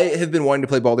 I have been wanting to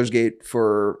play Baldur's Gate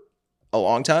for a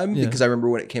long time Yeah. because I remember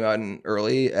when it came out in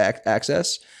early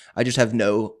access. I just have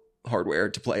no hardware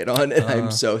to play it on, and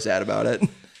I'm so sad about it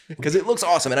because it looks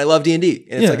awesome, and I love D&D,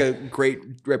 and it's like a great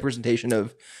representation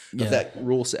of that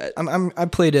rule set. I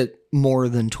played it more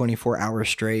than 24 hours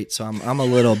straight, so I'm a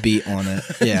little beat on it.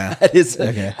 Yeah. That is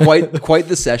Okay. quite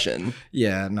the session.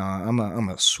 Yeah, no, I'm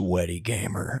a sweaty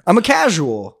gamer. I'm a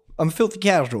casual. I'm a filthy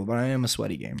casual, but I am a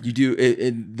sweaty gamer. You do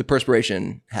the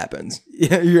perspiration happens.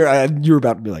 Yeah, you're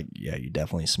about to be like, yeah, you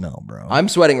definitely smell, bro. I'm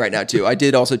sweating right now too. I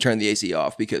did also turn the AC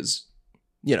off because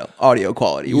audio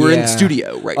quality. We're in the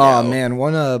studio right now. Oh man,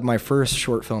 one of my first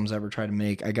short films I ever tried to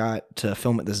make, I got to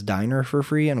film at this diner for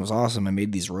free, and it was awesome. I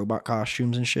made these robot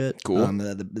costumes and shit. Cool.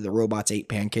 The robots ate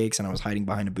pancakes, and I was hiding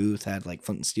behind a booth, had like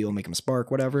flint and steel, make them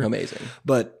spark, whatever. Amazing.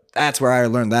 But that's where I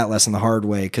learned that lesson the hard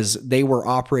way, because they were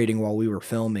operating while we were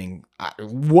filming.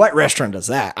 What restaurant does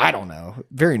that? I don't know.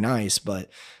 Very nice, but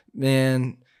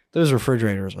man, those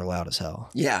refrigerators are loud as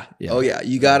hell. Yeah. Yeah. Oh yeah.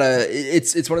 You gotta.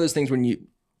 It's one of those things when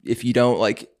if you don't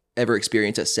like ever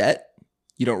experience a set,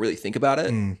 you don't really think about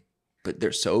it. But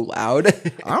they're so loud.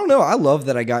 I don't know. I love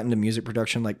that I got into music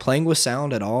production, like playing with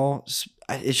sound at all.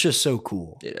 It's just so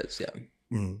cool. It is.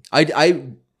 Yeah. I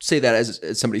say that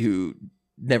as somebody who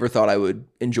never thought I would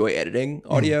enjoy editing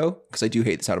audio because I do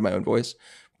hate the sound of my own voice,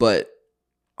 but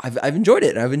I've enjoyed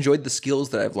it, and I've enjoyed the skills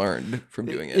that I've learned from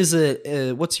doing it. Is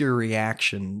it? What's your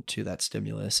reaction to that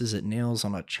stimulus? Is it nails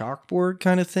on a chalkboard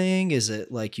kind of thing? Is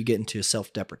it like you get into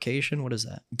self-deprecation? What is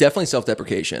that? Definitely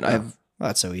self-deprecation. I have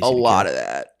That's so easy. a lot of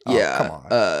that. Oh, Yeah. come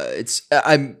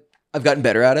on. I've gotten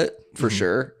better at it for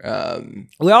sure.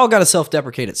 We all got to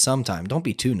self-deprecate at some time. Don't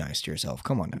be too nice to yourself.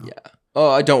 Come on now. Yeah.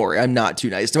 Oh, don't worry. I'm not too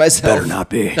nice to myself. Better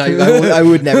not be. I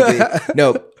would never be.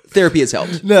 No, therapy has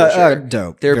helped. No, for sure.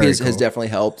 dope. Therapy Very has cool. definitely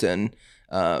helped, and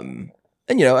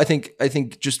I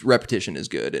think just repetition is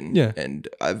good, and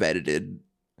I've edited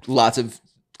lots of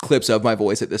clips of my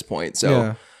voice at this point, so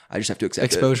Yeah. I just have to accept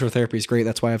it. Exposure therapy is great.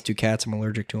 That's why I have 2 cats. I'm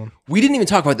allergic to them. We didn't even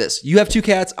talk about this. You have 2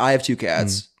 cats. I have 2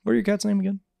 cats. What are your cats' name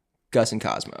again? Gus and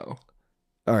Cosmo.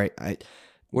 All right.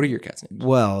 What are your cats' names?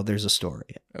 Well, there's a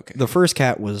story. Okay. The first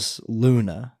cat was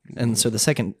Luna, and so the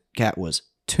second cat was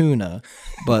Tuna,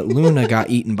 but Luna got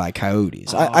eaten by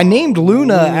coyotes. I named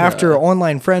Luna after an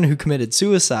online friend who committed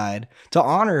suicide to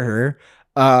honor her.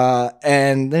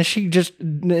 And then she just,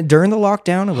 during the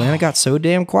lockdown, Atlanta got so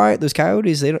damn quiet. Those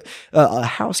coyotes, they don't, a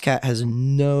house cat has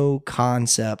no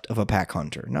concept of a pack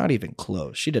hunter, not even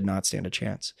close. She did not stand a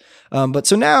chance. But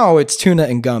so now it's Tuna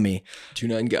and Gummy.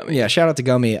 Tuna and Gummy. Yeah, shout out to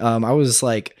Gummy. I was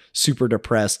like super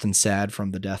depressed and sad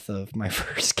from the death of my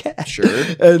first cat. Sure.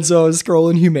 And so I was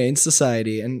scrolling Humane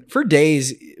Society, and for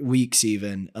days, weeks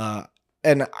even,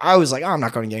 and I was like, oh, I'm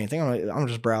not going to get anything. I'm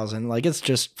just browsing. Like, it's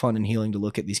just fun and healing to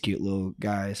look at these cute little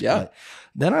guys. Yeah. But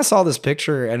then I saw this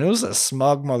picture, and it was a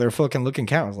smug motherfucking looking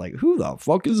cat. I was like, who the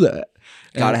fuck is that?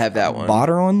 Gotta And have that one. Bought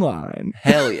her online.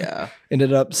 Hell yeah.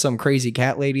 Ended up some crazy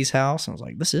cat lady's house. I was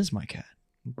like, this is my cat.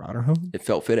 Brought her home. It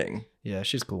felt fitting. Yeah,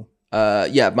 she's cool.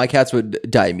 Yeah, my cats would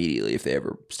die immediately if they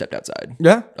ever stepped outside.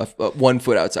 Yeah. 1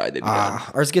 foot outside, they'd be gone.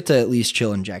 Ours get to at least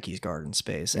chill in Jackie's garden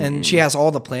space. And she has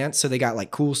all the plants, so they got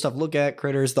like cool stuff to look at,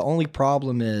 critters. The only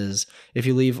problem is if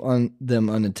you leave them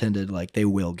unattended, like they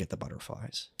will get the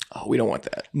butterflies. Oh, we don't want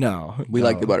that. No. We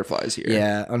like the butterflies here.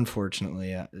 Yeah, unfortunately,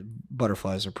 yeah.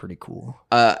 Butterflies are pretty cool.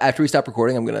 After we stop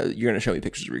recording, you're gonna show me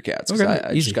pictures of your cats. 'Cause Okay,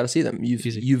 I easy. just gotta see them.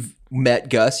 Easy. You've met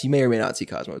Gus. You may or may not see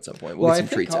Cosmo at some point. We'll Well, get I some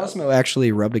think treats out. Cosmo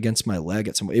actually rubbed against my leg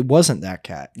at some point. It wasn't that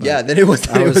cat. but Yeah, then it was.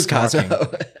 I It was was Cosmo.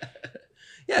 talking.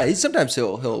 Yeah, sometimes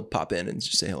he'll pop in and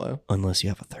just say hello. Unless you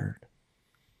have a third.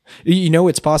 You know,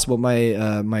 it's possible.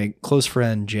 My close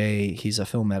friend Jay, he's a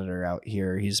film editor out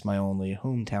here. He's my only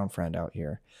hometown friend out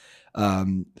here.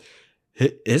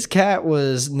 His cat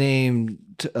was named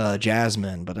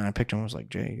Jasmine, but then I picked him. I was like,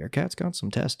 Jay, your cat's got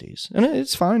some testes, and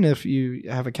it's fine if you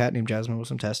have a cat named Jasmine with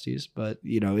some testes, but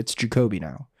you know it's Jacoby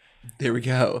now. There we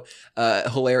go.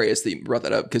 Hilarious that you brought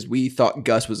that up because we thought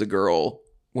Gus was a girl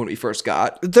when we first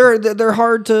got. They're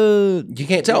hard to. You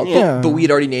can't tell, Yeah. but we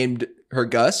had already named her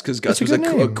Gus because Gus That's a was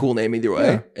good a name. cool name either way.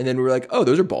 Yeah. And then we were like, oh,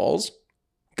 those are balls.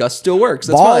 Gus still works.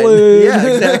 That's Ballin'. fine. Yeah,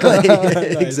 exactly.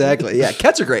 Nice. Exactly. Yeah,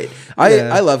 cats are great. Yeah.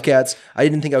 I love cats. I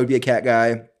didn't think I would be a cat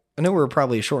guy. I know we're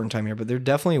probably short in time here, but they're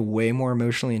definitely way more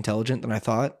emotionally intelligent than I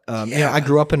thought. You know, Yeah. I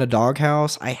grew up in a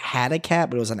doghouse. I had a cat,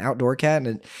 but it was an outdoor cat,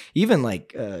 and it even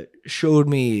like showed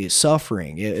me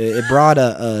suffering. It brought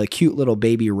a cute little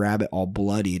baby rabbit all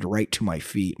bloodied right to my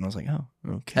feet, and I was like, oh,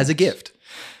 okay. As a gift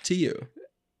to you.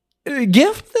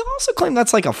 Gift. They also claim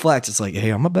that's like a flex. It's like, hey,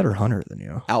 I'm a better hunter than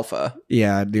you. Alpha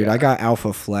Yeah, dude. Yeah. I got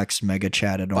alpha flex mega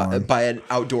chatted on. by an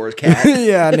outdoors cat.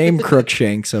 Yeah, named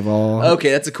Crookshanks of all. Okay,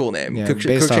 that's a cool name. Yeah,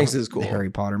 Crookshanks based off is cool. Harry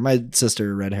Potter. My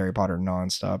sister read Harry Potter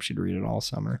nonstop. She'd read it all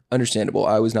summer. Understandable.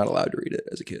 I was not allowed to read it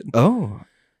as a kid. Oh,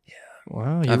 yeah.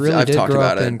 Wow, you I've did talked grow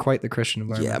about up it. in quite the Christian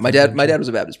environment. Yeah, my dad was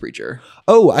a Baptist preacher.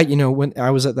 Oh, when I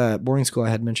was at that boarding school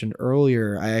I had mentioned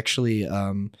earlier, I actually,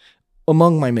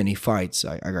 among my many fights,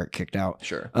 I got kicked out.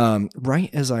 Sure. Right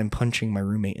as I'm punching my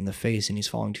roommate in the face and he's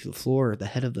falling to the floor, the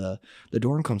head of the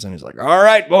dorm comes in. He's like, all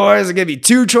right, boys, I'll give you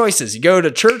two choices. You go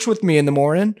to church with me in the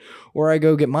morning or I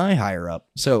go get my higher up.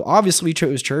 So obviously we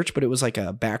chose church, but it was like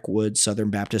a backwoods Southern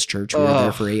Baptist church. We were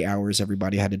there for 8 hours.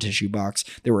 Everybody had a tissue box.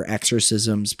 There were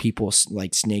exorcisms, people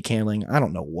like snake handling. I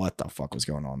don't know what the fuck was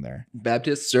going on there.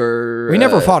 Baptists are We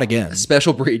never fought again. a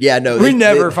special breed. Yeah, no, We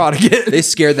never fought again. They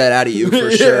scared that out of you for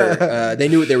Yeah. sure. They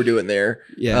knew what they were doing there.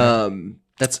 Yeah.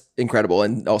 That's incredible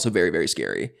and also very, very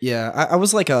scary. Yeah, I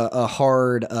was like a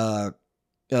hard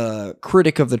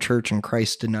critic of the church and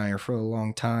Christ denier for a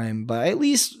long time, but at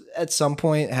least at some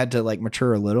point had to like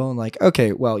mature a little and like,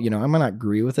 okay, well, you know, I might not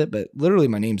agree with it, but literally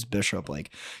my name's Bishop. Like,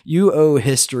 you owe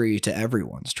history to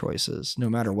everyone's choices, no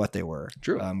matter what they were.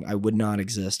 True. I would not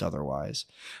exist otherwise.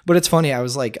 But it's funny. I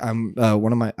was like, I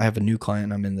have a new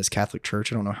client. I'm in this Catholic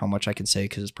church. I don't know how much I can say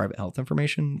because it's private health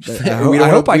information. But I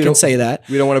hope I can say that.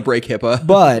 We don't want to break HIPAA.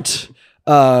 But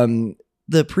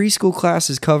the preschool class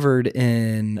is covered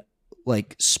in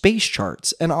like space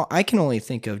charts, and I can only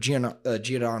think of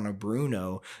Giordano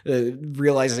Bruno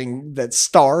realizing that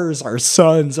stars are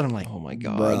suns, and I'm like, Oh my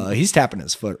God. bruh, he's tapping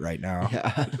his foot right now.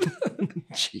 Yeah.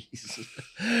 Jeez.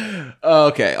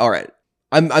 Okay. All right.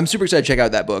 I'm super excited to check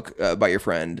out that book by your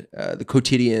friend, The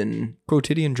Quotidian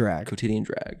Drag.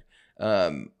 Drag.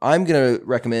 I'm going to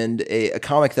recommend a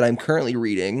comic that I'm currently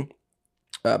reading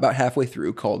about halfway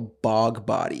through called Bog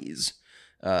Bodies.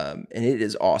 And it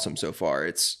is awesome so far.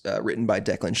 It's written by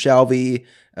Declan Shalvey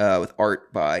with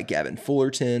art by Gavin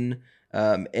Fullerton.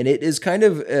 And it is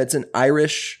it's an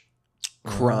Irish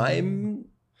crime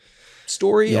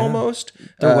story Yeah. almost.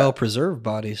 They're well preserved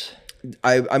bodies.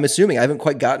 I'm assuming I haven't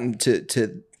quite gotten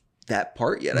to that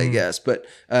part yet, I guess. But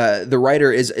the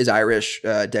writer is Irish.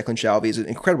 Declan Shalvey is an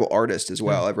incredible artist as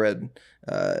well. I've read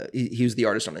he was the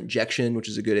artist on Injection, which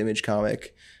is a good Image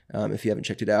comic. if you haven't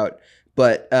checked it out.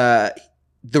 But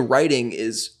the writing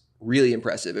is really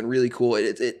impressive and really cool.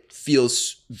 It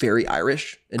feels very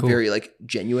Irish and Cool. very like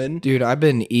genuine. Dude, I've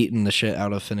been eating the shit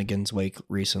out of Finnegan's Wake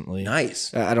recently.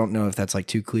 Nice. I don't know if that's like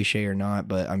too cliche or not,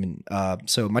 but I mean,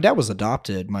 so my dad was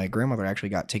adopted. My grandmother actually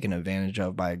got taken advantage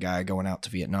of by a guy going out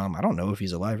to Vietnam. I don't know if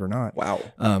he's alive or not. Wow.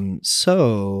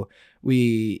 So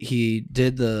he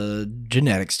did the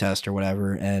genetics test or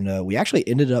whatever, and we actually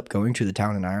ended up going to the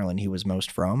town in Ireland he was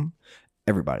most from.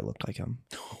 Everybody looked like him.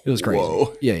 It was crazy.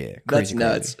 Whoa. Yeah. That's Crazy,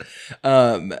 nuts.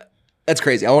 crazy. That's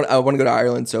crazy. I want to go to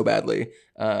Ireland so badly.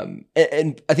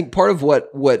 And I think part of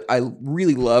what I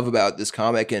really love about this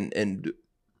comic and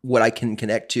what I can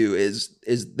connect to is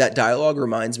that dialogue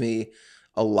reminds me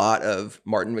a lot of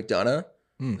Martin McDonagh,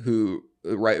 who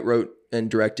wrote and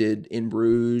directed In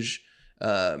Bruges,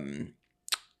 the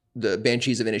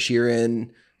Banshees of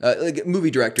Inisherin, like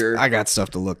movie director. I got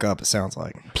stuff to look up, it sounds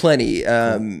like. Plenty.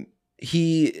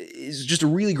 He is just a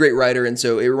really great writer, and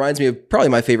so it reminds me of probably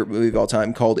my favorite movie of all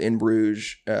time, called In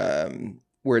Bruges,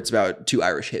 where it's about two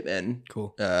Irish hitmen.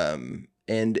 Cool.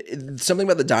 And something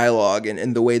about the dialogue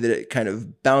and the way that it kind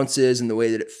of bounces and the way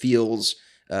that it feels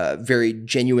very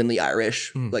genuinely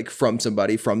Irish, like from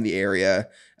somebody from the area.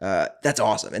 That's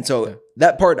awesome. And so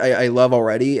that part I love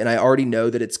already, and I already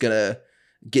know that it's gonna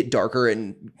get darker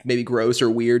and maybe gross or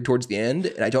weird towards the end,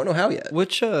 and I don't know how yet.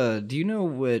 Which do you know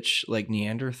which like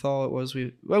Neanderthal it was?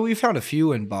 We found a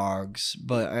few in bogs,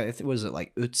 but was it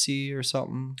like Ötzi or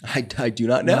something? I do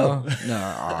not know.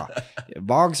 No. Yeah,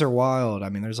 bogs are wild. I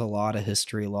mean, there's a lot of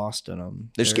history lost in them.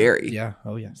 They're scary. Yeah.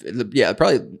 Oh yeah. Yeah,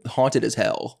 probably haunted as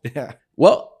hell. Yeah.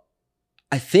 Well,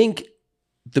 I think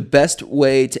the best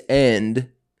way to end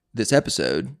this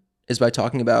episode is by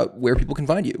talking about where people can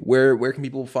find you. Where can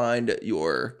people find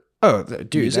your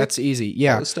dude, music? that's easy. all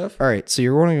Yeah. this stuff? All right, so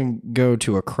you're going to go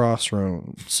to a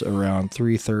crossroads around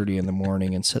 3:30 in the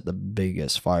morning and set the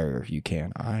biggest fire you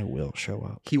can. I will show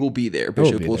up. He will be there. will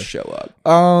Bishop be will there. show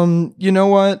up. You know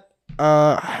what?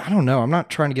 I don't know. I'm not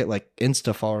trying to get like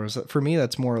Insta followers. For me,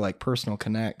 that's more like personal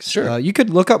connects. Sure. You could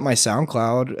look up my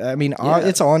SoundCloud. I mean, Yeah.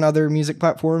 it's on other music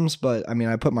platforms, but I mean,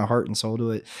 I put my heart and soul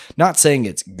to it. Not saying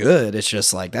it's good. It's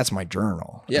just like, that's my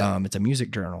journal. Yeah. It's a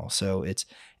music journal. So it's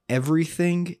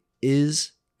everything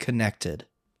is connected.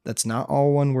 That's not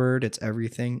all one word. It's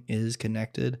everything is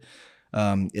connected.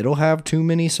 It'll have too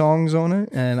many songs on it.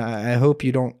 And I hope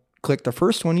you don't click the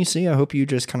first one you see. I hope you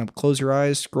just kind of close your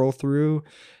eyes, scroll through,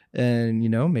 and, you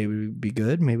know, maybe it'll be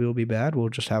good, maybe it'll be bad. We'll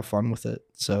just have fun with it.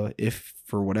 So if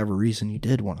for whatever reason you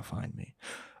did want to find me,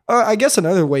 I guess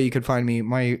another way you could find me,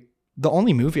 the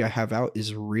only movie I have out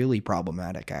is Really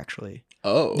Problematic, actually.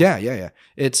 Oh. Yeah.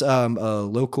 It's a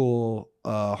local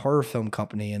horror film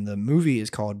company, and the movie is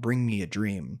called Bring Me a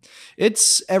Dream.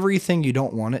 It's everything you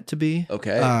don't want it to be.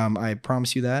 Okay. I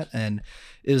promise you that. And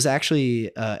it was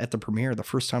actually at the premiere, the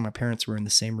first time my parents were in the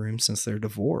same room since their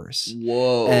divorce.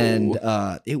 Whoa. And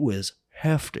it was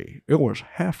hefty. It was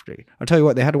hefty. I'll tell you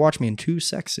what, they had to watch me in 2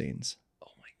 sex scenes. Oh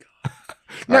my God.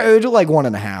 No, it was like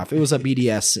 1.5. It was a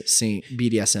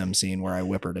BDSM scene where I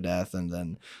whip her to death, and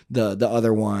then the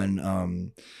other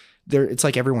one, it's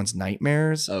like everyone's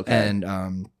nightmares. Okay.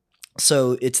 And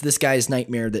so it's this guy's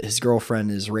nightmare that his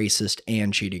girlfriend is racist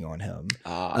and cheating on him.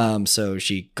 So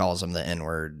she calls him the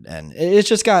N-word, and it's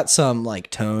just got some like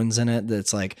tones in it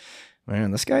that's like,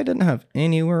 man, this guy didn't have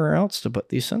anywhere else to put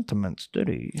these sentiments, did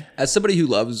he? As somebody who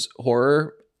loves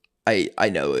horror, I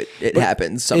know it But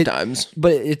happens sometimes.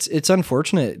 But it's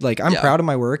unfortunate. Like, I'm Yeah. proud of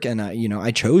my work, and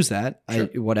I chose that. Sure.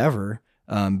 Whatever,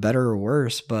 better or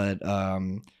worse, but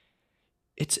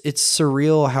it's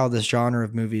surreal how this genre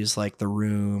of movies like The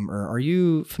Room, or are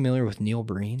you familiar with Neil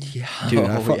Breen? Yeah. Dude,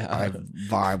 Oh, I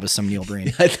vibe with some Neil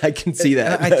Breen. I can see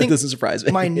that. I That think doesn't surprise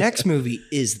me. My next movie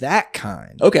is that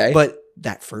kind. Okay. But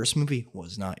that first movie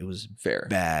was not. It was Fair.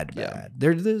 bad. Yeah.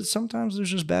 Sometimes there's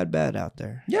just bad out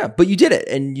there. Yeah, but you did it,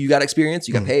 and you got experience.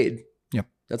 You got paid. Yep.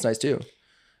 That's nice too.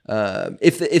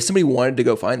 If somebody wanted to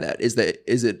go find that, is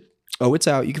it? Oh, it's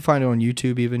out. You can find it on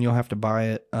YouTube even. You'll have to buy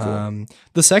it. Cool.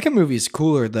 The second movie is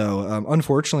cooler, though.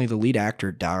 Unfortunately, the lead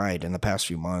actor died in the past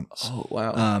few months. Oh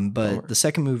wow. But Bummer. the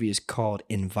second movie is called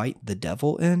Invite the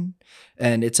Devil In.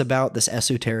 And it's about this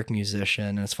esoteric musician.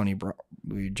 And it's funny,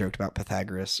 we joked about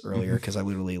Pythagoras earlier because I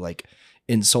literally like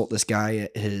insult this guy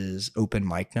at his open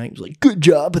mic night. He was like, "Good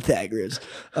job, Pythagoras."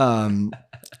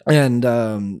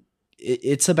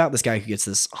 It's about this guy who gets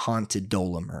this haunted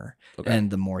dolomer. Okay.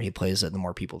 And the more he plays it, the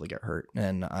more people that get hurt.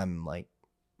 And I'm like,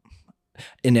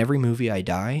 in every movie I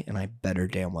die, and I better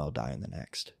damn well die in the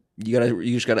next.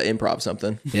 You just gotta improv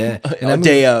something. Yeah. A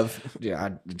day of. Yeah,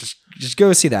 just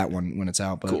go see that one when it's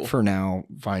out. But Cool. for now,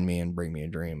 find me and bring me a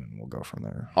dream, and we'll go from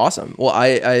there. Awesome. Well,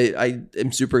 I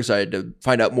am super excited to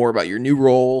find out more about your new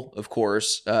role, of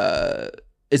course.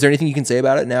 Is there anything you can say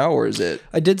about it now, or is it?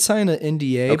 I did sign an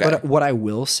NDA, Okay. but what I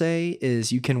will say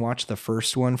is you can watch the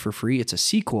first one for free. It's a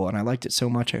sequel, and I liked it so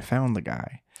much I found the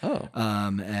guy. Oh,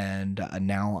 And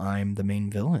now I'm the main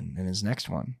villain in his next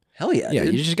one. hell yeah. Yeah,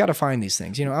 dude. you just got to find these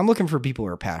things. I'm looking for people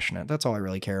who are passionate. That's all I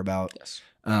really care about. Yes.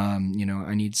 I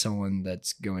need someone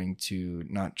that's going to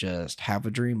not just have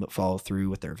a dream, but follow through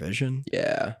with their vision.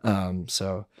 Yeah.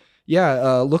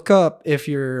 Look up if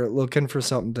you're looking for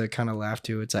something to kind of laugh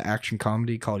to. It's an action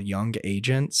comedy called Young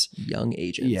Agents. Young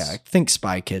Agents. Yeah, I think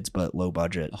Spy Kids, but low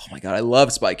budget. Oh my God. I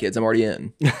love Spy Kids. I'm already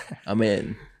in. I'm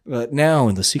in. But now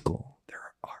in the sequel, there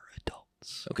are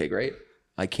adults. Okay, great.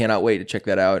 I cannot wait to check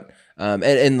that out.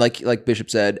 And like Bishop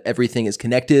said, everything is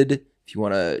connected. If you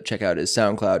want to check out his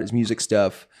SoundCloud, his music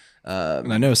stuff.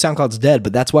 And I know SoundCloud's dead,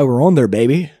 but that's why we're on there,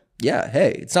 baby. Yeah.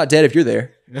 Hey, it's not dead if you're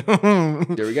there.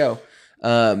 There we go.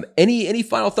 Any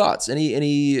final thoughts?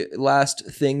 Any last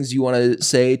things you want to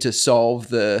say to solve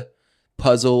the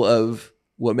puzzle of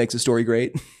what makes a story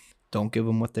great? Don't give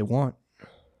them what they want.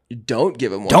 Don't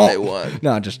give them what they want.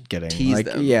 No, just kidding. Tease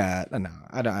them. Yeah, no,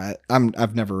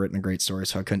 I've never written a great story,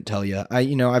 so I couldn't tell you.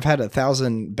 I've had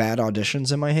 1,000 bad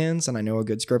auditions in my hands, and I know a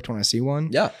good script when I see one.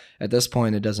 Yeah. At this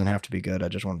point, it doesn't have to be good. I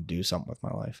just want to do something with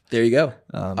my life. There you go.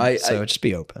 Just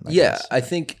be open. I Yeah, guess. I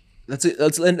think that's it.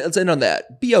 Let's end on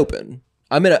that. Be open.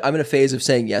 I'm in a phase of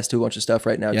saying yes to a bunch of stuff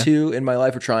right now Yeah. too in my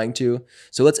life, or trying to.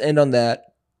 So let's end on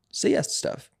that. Say yes to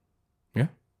stuff. Yeah.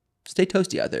 Stay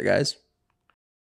toasty out there, guys.